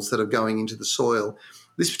prills that are going into the soil.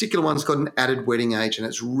 This particular one's got an added wetting agent.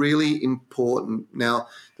 It's really important. Now,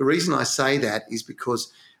 the reason I say that is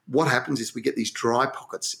because what happens is we get these dry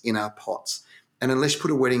pockets in our pots. And unless you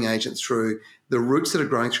put a wetting agent through, the roots that are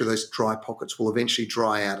growing through those dry pockets will eventually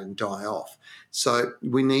dry out and die off. So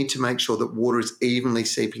we need to make sure that water is evenly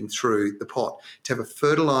seeping through the pot. To have a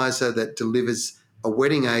fertilizer that delivers a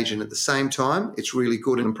wetting agent at the same time, it's really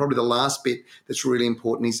good. And probably the last bit that's really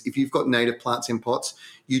important is if you've got native plants in pots,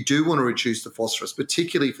 you do want to reduce the phosphorus,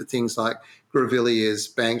 particularly for things like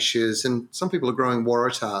grevilleas, banksias, and some people are growing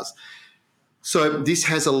waratahs. So this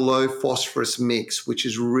has a low phosphorus mix, which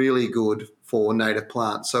is really good for native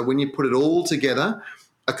plants. So when you put it all together,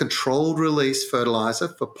 a controlled release fertilizer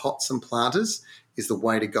for pots and planters is the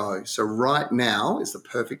way to go. So right now is the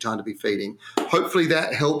perfect time to be feeding. Hopefully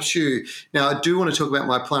that helps you. Now, I do want to talk about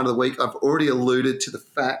my plant of the week. I've already alluded to the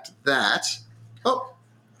fact that, I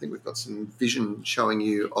think we've got some vision showing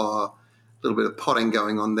you a little bit of potting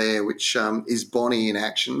going on there, which is Bonnie in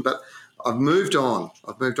action. But I've moved on.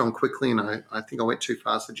 Quickly, and I think I went too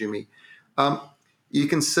fast for Jimmy. You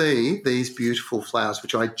can see these beautiful flowers,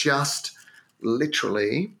 which I just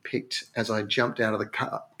literally picked as I jumped out of the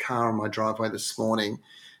car on my driveway this morning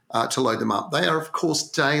to load them up. They are, of course,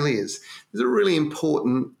 dahlias. There's a really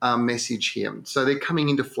important message here. So they're coming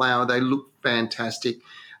into flower. They look fantastic.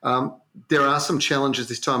 There are some challenges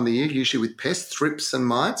this time of the year, usually with pests, thrips and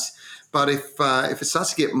mites. But if it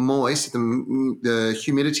starts to get moist, if the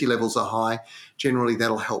humidity levels are high, generally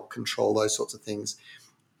that'll help control those sorts of things.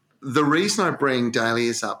 The reason I bring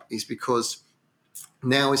dahlias up is because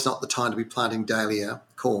now is not the time to be planting dahlia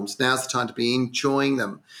corms. Now's the time to be enjoying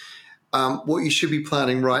them. What you should be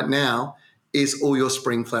planting right now is all your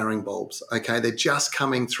spring flowering bulbs, okay? They're just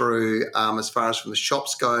coming through as far as from the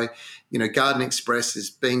shops go. You know, Garden Express has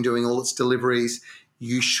been doing all its deliveries.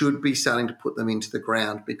 You should be starting to put them into the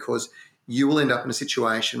ground because you will end up in a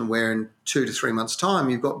situation where in 2 to 3 months' time,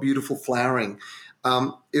 you've got beautiful flowering.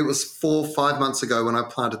 It was 4 or 5 months ago when I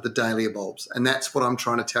planted the dahlia bulbs, and that's what I'm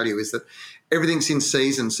trying to tell you is that everything's in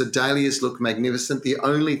season, so dahlias look magnificent. The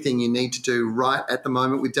only thing you need to do right at the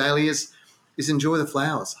moment with dahlias is enjoy the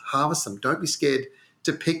flowers, harvest them. Don't be scared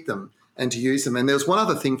to pick them and to use them. And there was one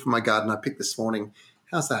other thing from my garden I picked this morning.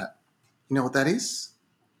 How's that? You know what that is?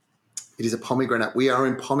 It is a pomegranate. We are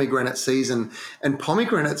in pomegranate season, and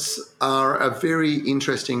pomegranates are a very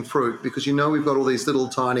interesting fruit because we've got all these little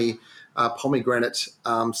tiny pomegranate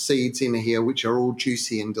seeds in here which are all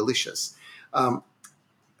juicy and delicious.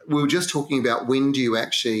 We were just talking about when do you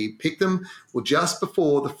actually pick them? Well, just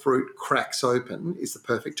before the fruit cracks open is the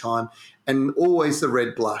perfect time, and always the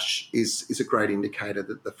red blush is a great indicator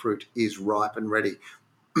that the fruit is ripe and ready.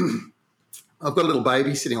 I've got a little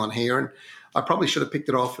baby sitting on here, and I probably should have picked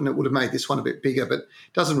it off and it would have made this one a bit bigger, but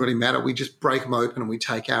it doesn't really matter. We just break them open and we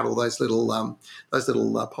take out all those little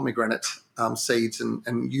pomegranate seeds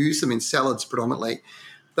and use them in salads predominantly.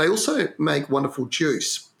 They also make wonderful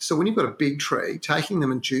juice. So when you've got a big tree, taking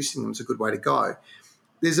them and juicing them is a good way to go.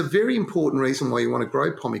 There's a very important reason why you want to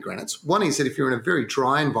grow pomegranates. One is that if you're in a very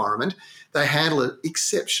dry environment, they handle it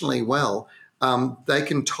exceptionally well. They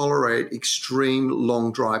can tolerate extreme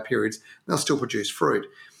long dry periods. They'll still produce fruit.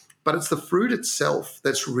 But it's the fruit itself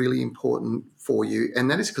that's really important for you,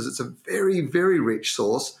 and that is because it's a very, very rich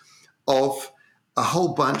source of a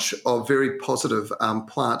whole bunch of very positive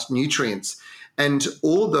plant nutrients. And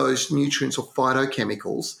all of those nutrients or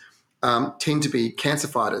phytochemicals tend to be cancer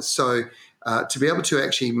fighters. So to be able to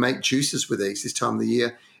actually make juices with these this time of the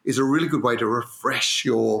year is a really good way to refresh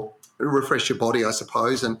your body, I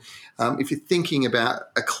suppose. And if you're thinking about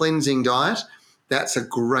a cleansing diet, that's a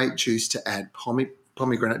great juice to add,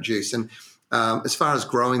 pomegranate juice. And as far as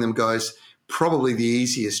growing them goes, probably the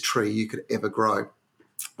easiest tree you could ever grow.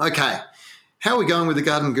 Okay, how are we going with the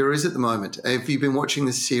Garden Gurus at the moment? If you've been watching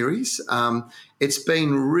this series, it's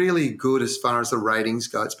been really good as far as the ratings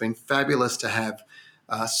go. It's been fabulous to have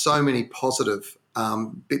so many positive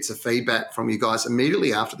bits of feedback from you guys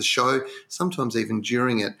immediately after the show, sometimes even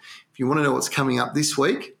during it. If you want to know what's coming up this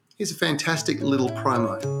week, here's a fantastic little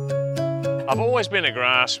promo. I've always been a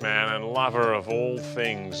grass man and lover of all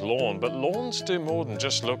things lawn, but lawns do more than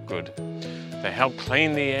just look good. They help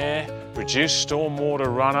clean the air, reduce stormwater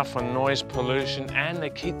runoff and noise pollution, and they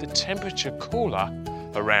keep the temperature cooler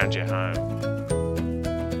around your home.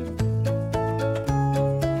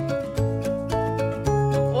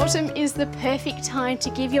 Autumn is the perfect time to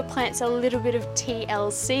give your plants a little bit of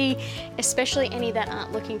TLC, especially any that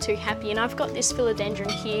aren't looking too happy. And I've got this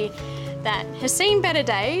philodendron here that has seen better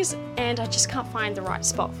days and I just can't find the right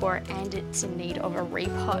spot for it, and it's in need of a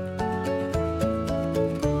repot.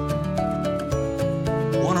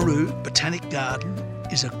 Wanneroo Botanic Garden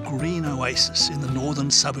is a green oasis in the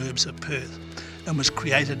northern suburbs of Perth and was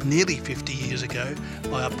created nearly 50 years ago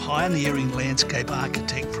by a pioneering landscape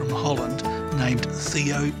architect from Holland named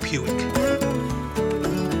Theo Puig.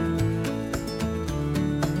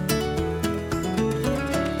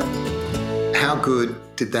 How good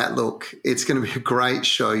did that look? It's going to be a great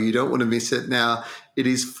show. You don't want to miss it. Now, it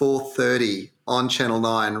is 4:30 on Channel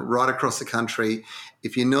 9 right across the country.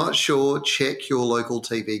 If you're not sure, check your local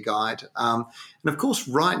TV guide. And, of course,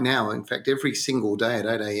 right now, in fact, every single day at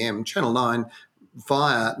 8 a.m, Channel 9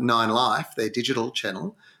 via 9 Life, their digital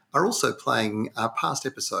channel, are also playing past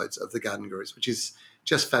episodes of The Garden Gurus, which is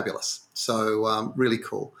just fabulous. So really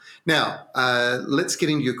cool. Now, let's get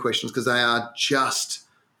into your questions because they are just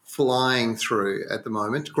flying through at the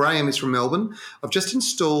moment. Graham is from Melbourne. I've just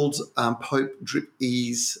installed Pope Drip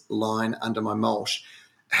Ease line under my mulch.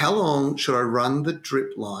 How long should I run the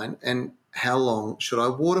drip line and how long should I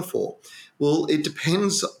water for? Well, it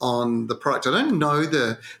depends on the product. I don't know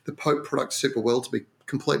the Pope product super well, to be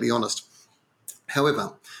completely honest.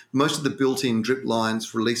 However, most of the built-in drip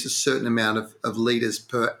lines release a certain amount of litres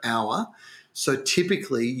per hour. So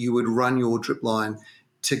typically you would run your drip line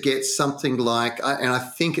to get something like, and I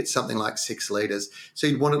think it's something like 6 litres. So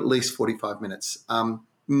you'd want at least 45 minutes.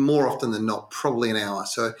 More often than not, probably an hour.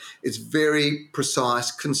 So it's very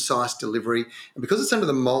precise, concise delivery. And because it's under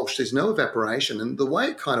the mulch, there's no evaporation. And the way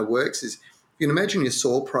it kind of works is, you can imagine your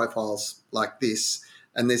soil profiles like this,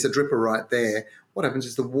 and there's a dripper right there. What happens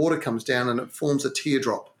is the water comes down and it forms a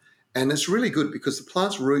teardrop. And it's really good because the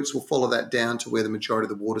plant's roots will follow that down to where the majority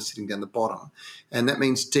of the water is sitting down the bottom. And that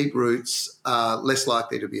means deep roots are less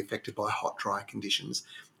likely to be affected by hot, dry conditions.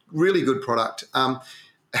 Really good product.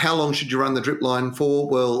 How long should you run the drip line for?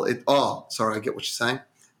 Well, I get what you're saying.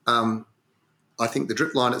 I think the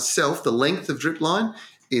drip line itself, the length of drip line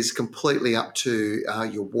is completely up to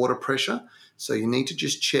your water pressure. So you need to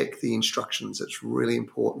just check the instructions. It's really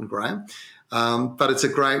important, Graham. But it's a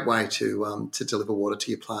great way to deliver water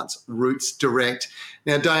to your plants. Roots direct.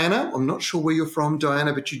 Now, Diana, I'm not sure where you're from,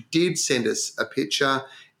 Diana, but you did send us a picture.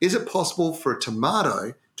 Is it possible for a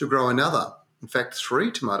tomato to grow another? In fact,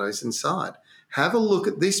 3 tomatoes inside. Have a look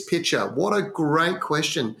at this picture. What a great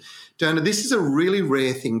question. Diana, this is a really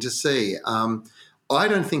rare thing to see. I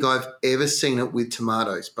don't think I've ever seen it with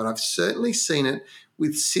tomatoes, but I've certainly seen it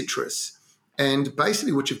with citrus. And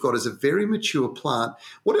basically what you've got is a very mature plant,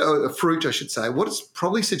 a fruit, I should say. What it's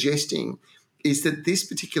probably suggesting is that this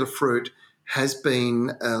particular fruit has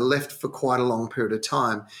been left for quite a long period of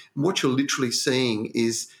time. And what you're literally seeing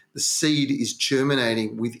is the seed is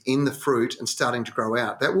germinating within the fruit and starting to grow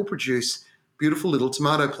out. That will produce beautiful little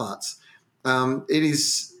tomato plants.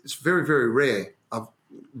 It's very, very rare. I've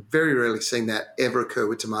very rarely seen that ever occur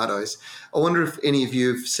with tomatoes. I wonder if any of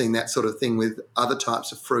you have seen that sort of thing with other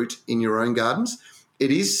types of fruit in your own gardens.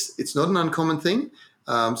 It's not an uncommon thing.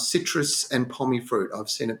 Citrus and pommy fruit, I've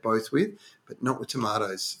seen it both with, but not with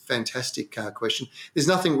tomatoes. Fantastic question. There's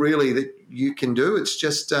nothing really that you can do. It's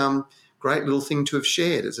just great little thing to have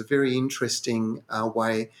shared. It's a very interesting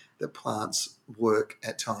way that plants work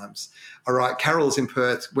at times. All right, Carol's in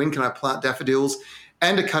Perth. When can I plant daffodils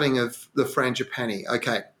and a cutting of the frangipani?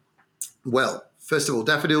 Okay, well, first of all,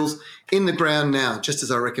 daffodils in the ground now, just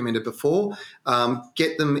as I recommended before.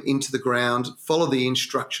 Get them into the ground, follow the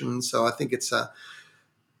instructions. So I think it's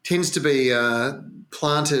tends to be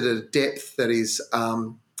planted at a depth that is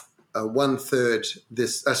 2/3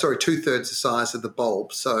 the size of the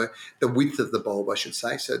bulb. So the width of the bulb, I should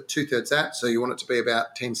say. So 2/3 that. So you want it to be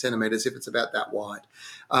about 10 centimetres if it's about that wide.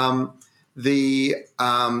 The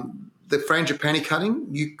frangipani cutting,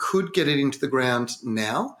 you could get it into the ground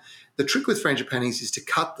now. The trick with frangipanis is to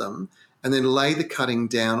cut them and then lay the cutting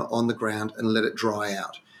down on the ground and let it dry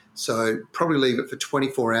out. So probably leave it for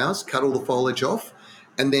 24 hours, cut all the foliage off,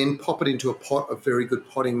 and then pop it into a pot of very good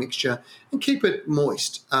potting mixture and keep it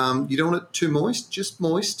moist. You don't want it too moist, just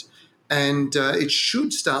moist. And it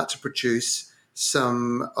should start to produce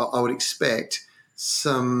some, I would expect,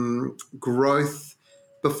 some growth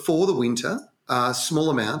before the winter, a small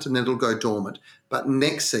amount, and then it'll go dormant. But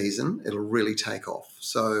next season, it'll really take off.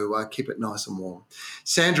 So keep it nice and warm.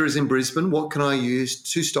 Sandra is in Brisbane. What can I use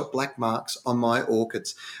to stop black marks on my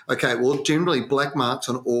orchids? Okay, well, generally black marks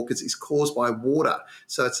on orchids is caused by water.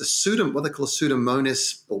 So it's what they call a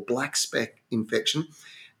Pseudomonas or black speck infection.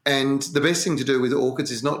 And the best thing to do with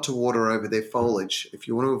orchids is not to water over their foliage. If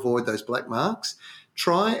you want to avoid those black marks,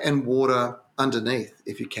 try and water underneath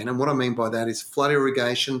if you can. And what I mean by that is flood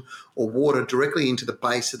irrigation or water directly into the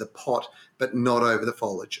base of the pot, but not over the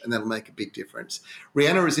foliage, and that'll make a big difference.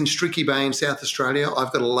 Rihanna is in Streaky Bay in South Australia.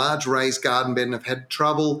 I've got a large raised garden bed and I've had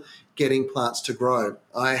trouble getting plants to grow.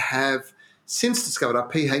 I have since discovered our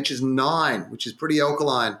pH is 9, which is pretty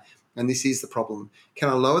alkaline, and this is the problem. Can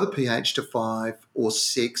I lower the pH to 5 or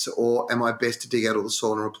 6, or am I best to dig out all the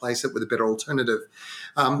soil and replace it with a better alternative?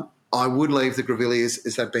 I would leave the grevilleas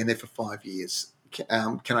as they've been there for 5 years.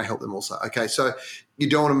 Can I help them also? Okay, so you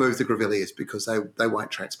don't want to move the grevilleas because they won't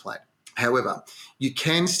transplant. However, you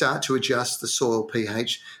can start to adjust the soil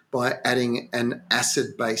pH by adding an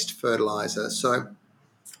acid-based fertiliser. So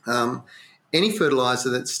any fertiliser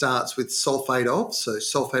that starts with sulphate of, so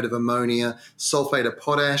sulphate of ammonia, sulphate of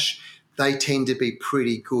potash, they tend to be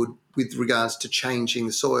pretty good with regards to changing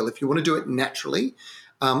the soil. If you want to do it naturally,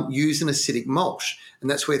 use an acidic mulch, and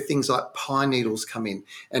that's where things like pine needles come in,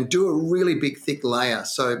 and do a really big thick layer.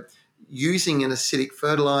 So using an acidic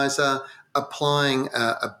fertiliser, applying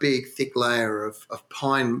a big thick layer of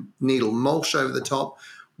pine needle mulch over the top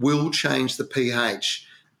will change the pH.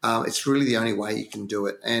 It's really the only way you can do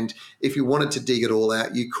it. And if you wanted to dig it all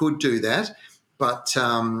out, you could do that. But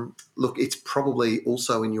look, it's probably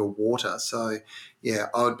also in your water. So yeah,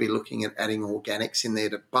 I would be looking at adding organics in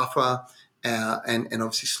there to buffer and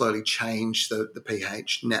obviously slowly change the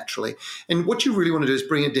pH naturally. And what you really want to do is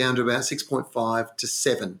bring it down to about 6.5 to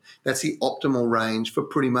 7. That's the optimal range for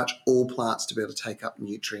pretty much all plants to be able to take up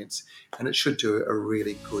nutrients. And it should do a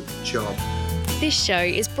really good job. This show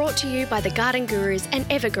is brought to you by the Garden Gurus and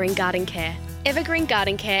Evergreen Garden Care. Evergreen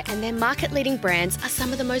Garden Care and their market-leading brands are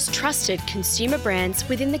some of the most trusted consumer brands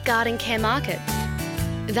within the garden care market.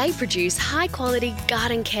 They produce high-quality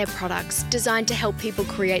garden care products designed to help people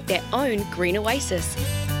create their own green oasis.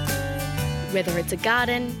 Whether it's a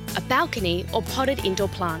garden, a balcony, or potted indoor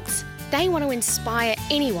plants, they want to inspire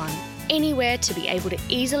anyone, anywhere to be able to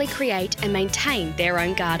easily create and maintain their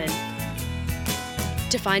own garden.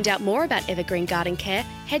 To find out more about Evergreen Garden Care,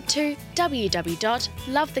 head to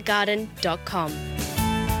www.lovethegarden.com.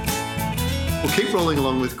 We'll keep rolling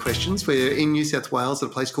along with questions. We're in New South Wales at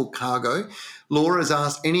a place called Cargo. Laura has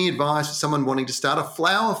asked, any advice for someone wanting to start a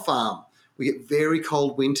flower farm? We get very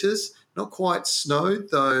cold winters, not quite snow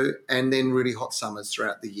though, and then really hot summers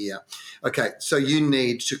throughout the year. Okay, so you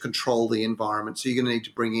need to control the environment. So you're going to need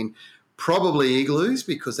to bring in probably igloos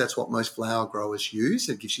because that's what most flower growers use.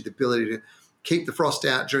 It gives you the ability keep the frost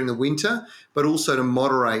out during the winter, but also to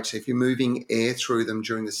moderate. If you're moving air through them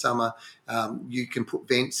during the summer, you can put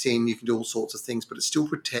vents in, you can do all sorts of things, but it still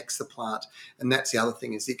protects the plant. And that's the other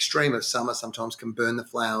thing, is the extreme of summer sometimes can burn the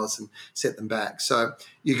flowers and set them back. So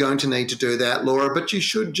you're going to need to do that, Laura, but you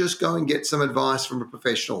should just go and get some advice from a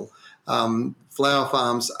professional. Flower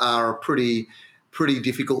farms are a pretty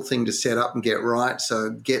difficult thing to set up and get right.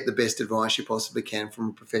 So get the best advice you possibly can from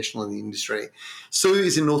a professional in the industry. Sue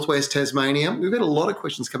is in northwest Tasmania. We've had a lot of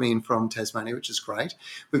questions coming in from Tasmania, which is great.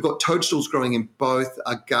 We've got toadstools growing in both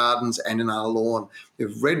our gardens and in our lawn. We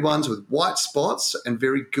have red ones with white spots and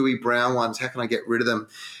very gooey brown ones. How can I get rid of them?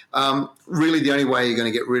 Really, the only way you're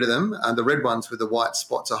going to get rid of them, the red ones with the white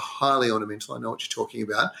spots are highly ornamental. I know what you're talking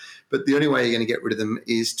about. But the only way you're going to get rid of them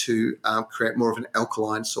is to create more of an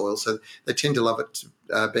alkaline soil. So they tend to love it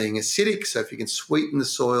being acidic. So if you can sweeten the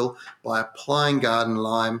soil by applying garden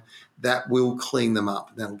lime, that will clean them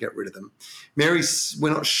up. That'll get rid of them. Mary, we're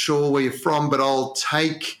not sure where you're from, but I'll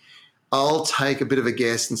take a bit of a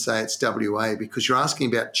guess and say it's WA, because you're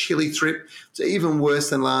asking about chili thrip. It's even worse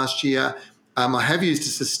than last year. I have used a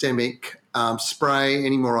systemic spray.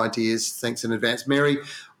 Any more ideas? Thanks in advance. Mary,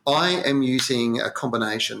 I am using a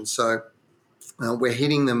combination. So we're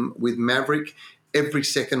hitting them with Maverick every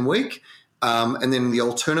second week. And then the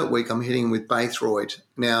alternate week, I'm hitting with Baythroid.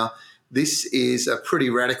 Now, this is a pretty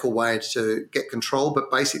radical way to get control,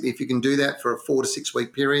 but basically if you can do that for a 4 to 6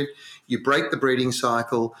 week period, you break the breeding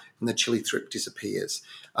cycle and the chili thrip disappears.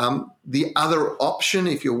 The other option,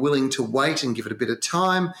 if you're willing to wait and give it a bit of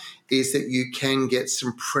time, is that you can get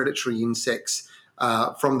some predatory insects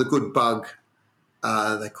from the Good Bug.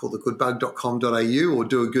 They call the goodbug.com.au, or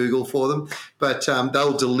do a Google for them. But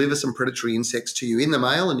they'll deliver some predatory insects to you in the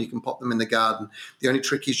mail and you can pop them in the garden. The only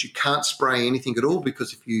trick is you can't spray anything at all,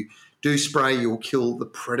 because if you do spray, you'll kill the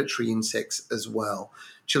predatory insects as well.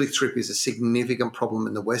 Chili thrip is a significant problem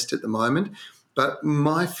in the West at the moment. But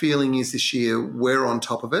my feeling is this year we're on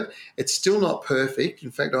top of it. It's still not perfect. In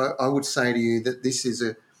fact, I would say to you that this is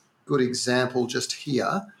a good example just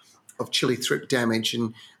here of chili thrip damage.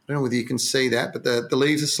 And I don't know whether you can see that, but the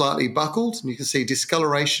leaves are slightly buckled and you can see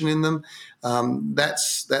discoloration in them.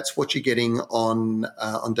 That's what you're getting on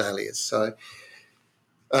dahlias. So,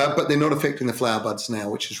 but they're not affecting the flower buds now,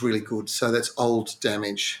 which is really good. So that's old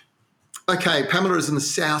damage. Okay, Pamela is in the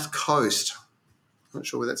south coast. I'm not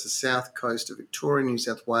sure whether that's the south coast of Victoria, New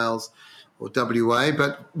South Wales or WA,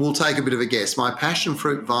 but we'll take a bit of a guess. My passion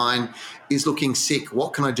fruit vine is looking sick.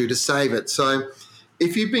 What can I do to save it? So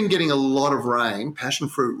if you've been getting a lot of rain, passion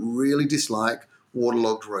fruit really dislike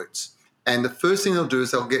waterlogged roots. And the first thing they'll do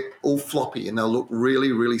is they'll get all floppy and they'll look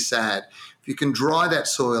really, really sad. If you can dry that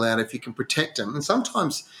soil out, if you can protect them, and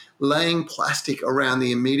sometimes laying plastic around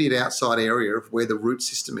the immediate outside area of where the root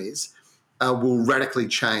system is will radically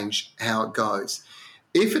change how it goes.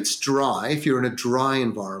 If it's dry, if you're in a dry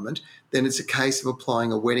environment, then it's a case of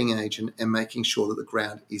applying a wetting agent and making sure that the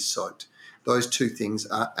ground is soaked. Those two things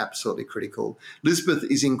are absolutely critical. Elizabeth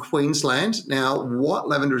is in Queensland. Now, what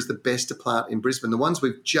lavender is the best to plant in Brisbane? The ones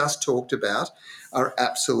we've just talked about are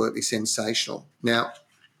absolutely sensational. Now,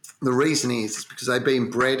 the reason is because they've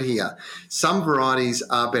been bred here. Some varieties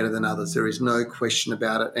are better than others. There is no question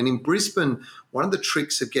about it. And in Brisbane, one of the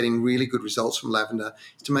tricks of getting really good results from lavender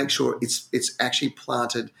is to make sure it's actually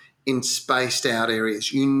planted in spaced out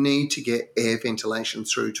areas. You need to get air ventilation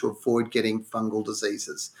through to avoid getting fungal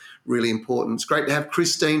diseases. Really important. It's great to have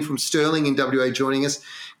Christine from Stirling in WA joining us.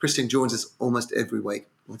 Christine joins us almost every week.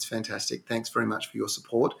 That's fantastic. Thanks very much for your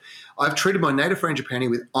support. I've treated my native frangipani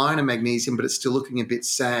with iron and magnesium, but it's still looking a bit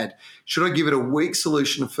sad. Should I give it a weak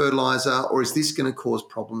solution of fertiliser, or is this going to cause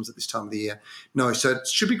problems at this time of the year? No, so it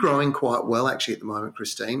should be growing quite well actually at the moment,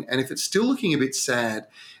 Christine. And if it's still looking a bit sad,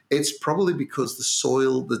 it's probably because the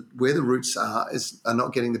soil, where the roots are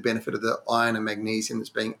not getting the benefit of the iron and magnesium that's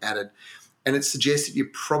being added. And it suggests that you're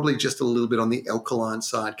probably just a little bit on the alkaline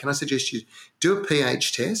side. Can I suggest you do a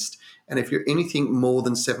pH test? And if you're anything more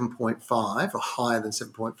than 7.5 or higher than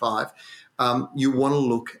 7.5, you want to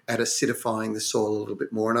look at acidifying the soil a little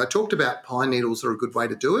bit more. And I talked about pine needles are a good way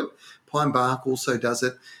to do it. Pine bark also does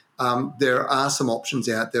it. There are some options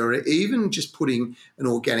out there. Even just putting an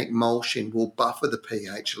organic mulch in will buffer the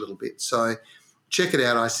pH a little bit. So check it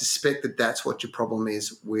out. I suspect that that's what your problem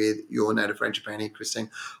is with your native frangipani, Christine.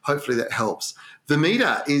 Hopefully that helps.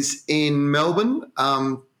 Vermita is in Melbourne.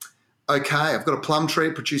 Okay, I've got a plum tree.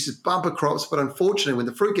 It produces bumper crops, but unfortunately when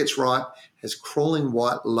the fruit gets ripe, it has crawling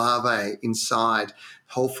white larvae inside.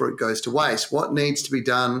 Whole fruit goes to waste. What needs to be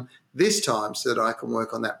done this time so that I can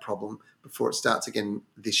work on that problem before it starts again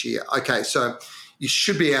this year? Okay, so you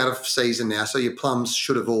should be out of season now. So your plums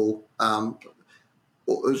should have all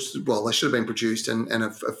well, they should have been produced and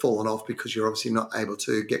have fallen off because you're obviously not able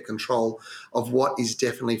to get control of what is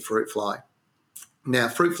definitely fruit fly. Now,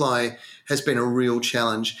 fruit fly has been a real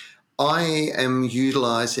challenge. I am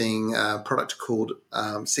utilising a product called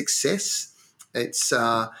Success. It's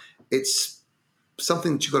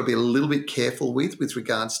something that you've got to be a little bit careful with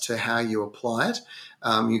regards to how you apply it.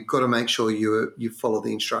 You've got to make sure you follow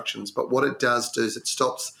the instructions. But what it does is it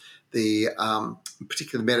stops the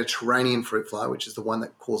particular Mediterranean fruit fly, which is the one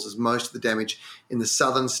that causes most of the damage in the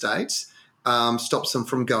southern states, stops them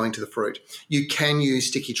from going to the fruit. You can use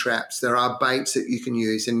sticky traps. There are baits that you can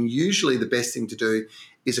use, and usually the best thing to do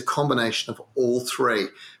is a combination of all three.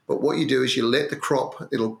 But what you do is you let the crop,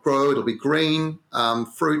 it'll grow, it'll be green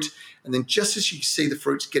fruit, and then just as you see the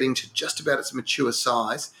fruits getting to just about its mature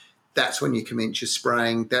size, that's when you commence your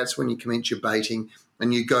spraying, that's when you commence your baiting,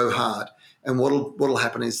 and you go hard. And what'll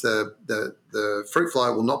happen is the fruit fly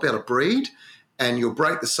will not be able to breed, and you'll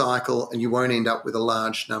break the cycle, and you won't end up with a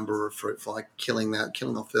large number of fruit fly killing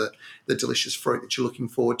off the delicious fruit that you're looking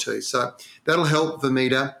forward to. So that'll help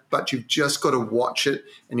Vermeida, but you've just got to watch it,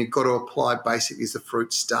 and you've got to apply basically as the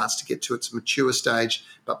fruit starts to get to its mature stage,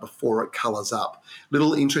 but before it colours up.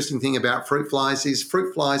 Little interesting thing about fruit flies is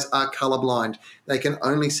fruit flies are colourblind. They can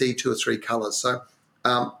only see 2 or 3 colours. So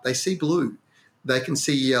they see blue. They can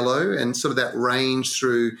see yellow and sort of that range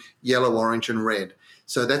through yellow, orange and red.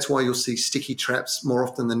 So that's why you'll see sticky traps more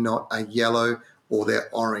often than not are yellow or they're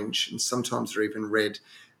orange, and sometimes they're even red.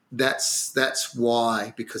 That's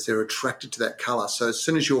why, because they're attracted to that colour. So as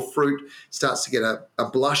soon as your fruit starts to get a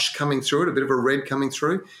blush coming through it, a bit of a red coming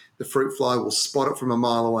through, the fruit fly will spot it from a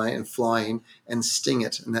mile away and fly in and sting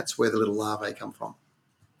it, and that's where the little larvae come from.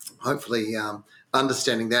 Hopefully,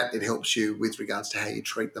 understanding that, it helps you with regards to how you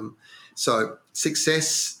treat them. So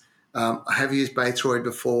Success, I have used Baythroid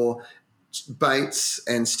before. Baits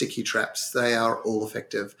and sticky traps, they are all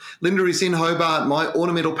effective. Linda is in Hobart. My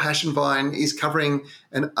ornamental passion vine is covering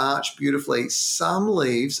an arch beautifully. Some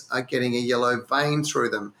leaves are getting a yellow vein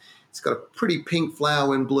through them. It's got a pretty pink flower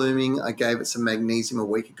when blooming. I gave it some magnesium a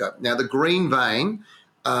week ago. Now the green vein,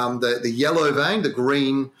 the yellow vein, the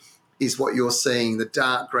green is what you're seeing, the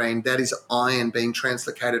dark green, that is iron being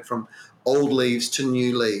translocated from old leaves to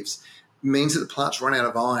new leaves. Means that the plants run out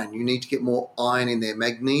of iron. You need to get more iron in there.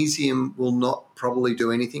 Magnesium will not probably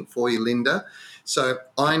do anything for you, Linda. So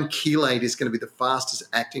iron chelate is going to be the fastest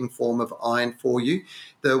acting form of iron for you.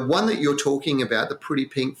 The one that you're talking about, the pretty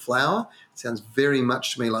pink flower, sounds very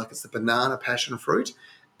much to me like it's the banana passion fruit,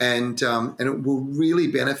 and it will really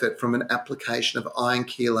benefit from an application of iron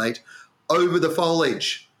chelate over the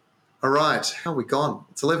foliage. All right, how are we gone?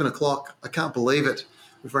 It's 11 o'clock. I can't believe it.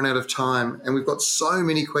 We've run out of time, and we've got so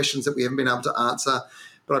many questions that we haven't been able to answer,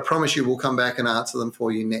 but I promise you we'll come back and answer them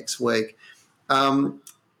for you next week.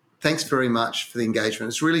 Thanks very much for the engagement.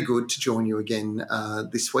 It's really good to join you again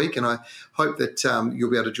this week, and I hope that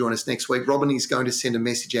you'll be able to join us next week. Robin is going to send a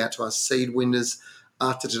message out to our seed winners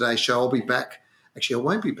after today's show. I'll be back. Actually, I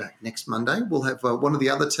won't be back next Monday. We'll have one of the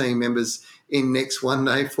other team members in next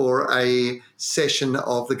Monday for a session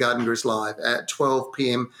of the Garden Gurus Live at 12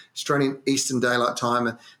 p.m. Australian Eastern Daylight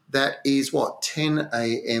Time. That is, 10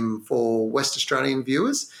 a.m. for West Australian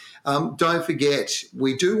viewers. Don't forget,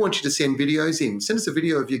 we do want you to send videos in. Send us a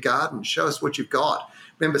video of your garden. Show us what you've got.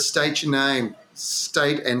 Remember, state your name.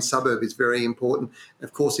 State and suburb is very important. And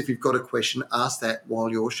of course, if you've got a question, ask that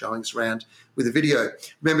while you're showing us around with a video.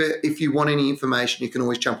 Remember, if you want any information, you can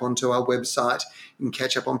always jump onto our website and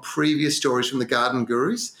catch up on previous stories from the Garden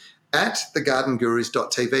Gurus at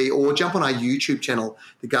thegardengurus.tv, or jump on our YouTube channel,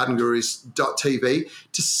 thegardengurus.tv,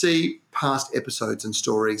 to see past episodes and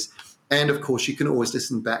stories. And of course, you can always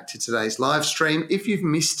listen back to today's live stream if you've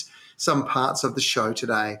missed some parts of the show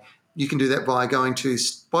today. You can do that by going to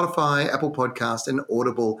Spotify, Apple Podcast and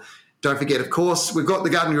Audible. Don't forget, of course, we've got the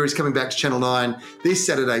Garden Gurus coming back to Channel 9 this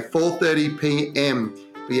Saturday, 4:30 p.m.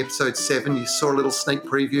 The episode 7. You saw a little sneak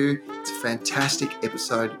preview. It's a fantastic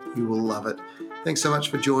episode. You will love it. Thanks so much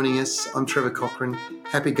for joining us. I'm Trevor Cochrane.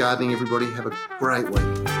 Happy gardening, everybody. Have a great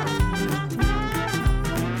week.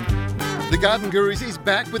 The Garden Gurus is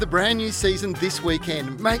back with a brand new season this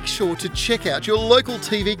weekend. Make sure to check out your local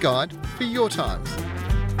TV guide for your times.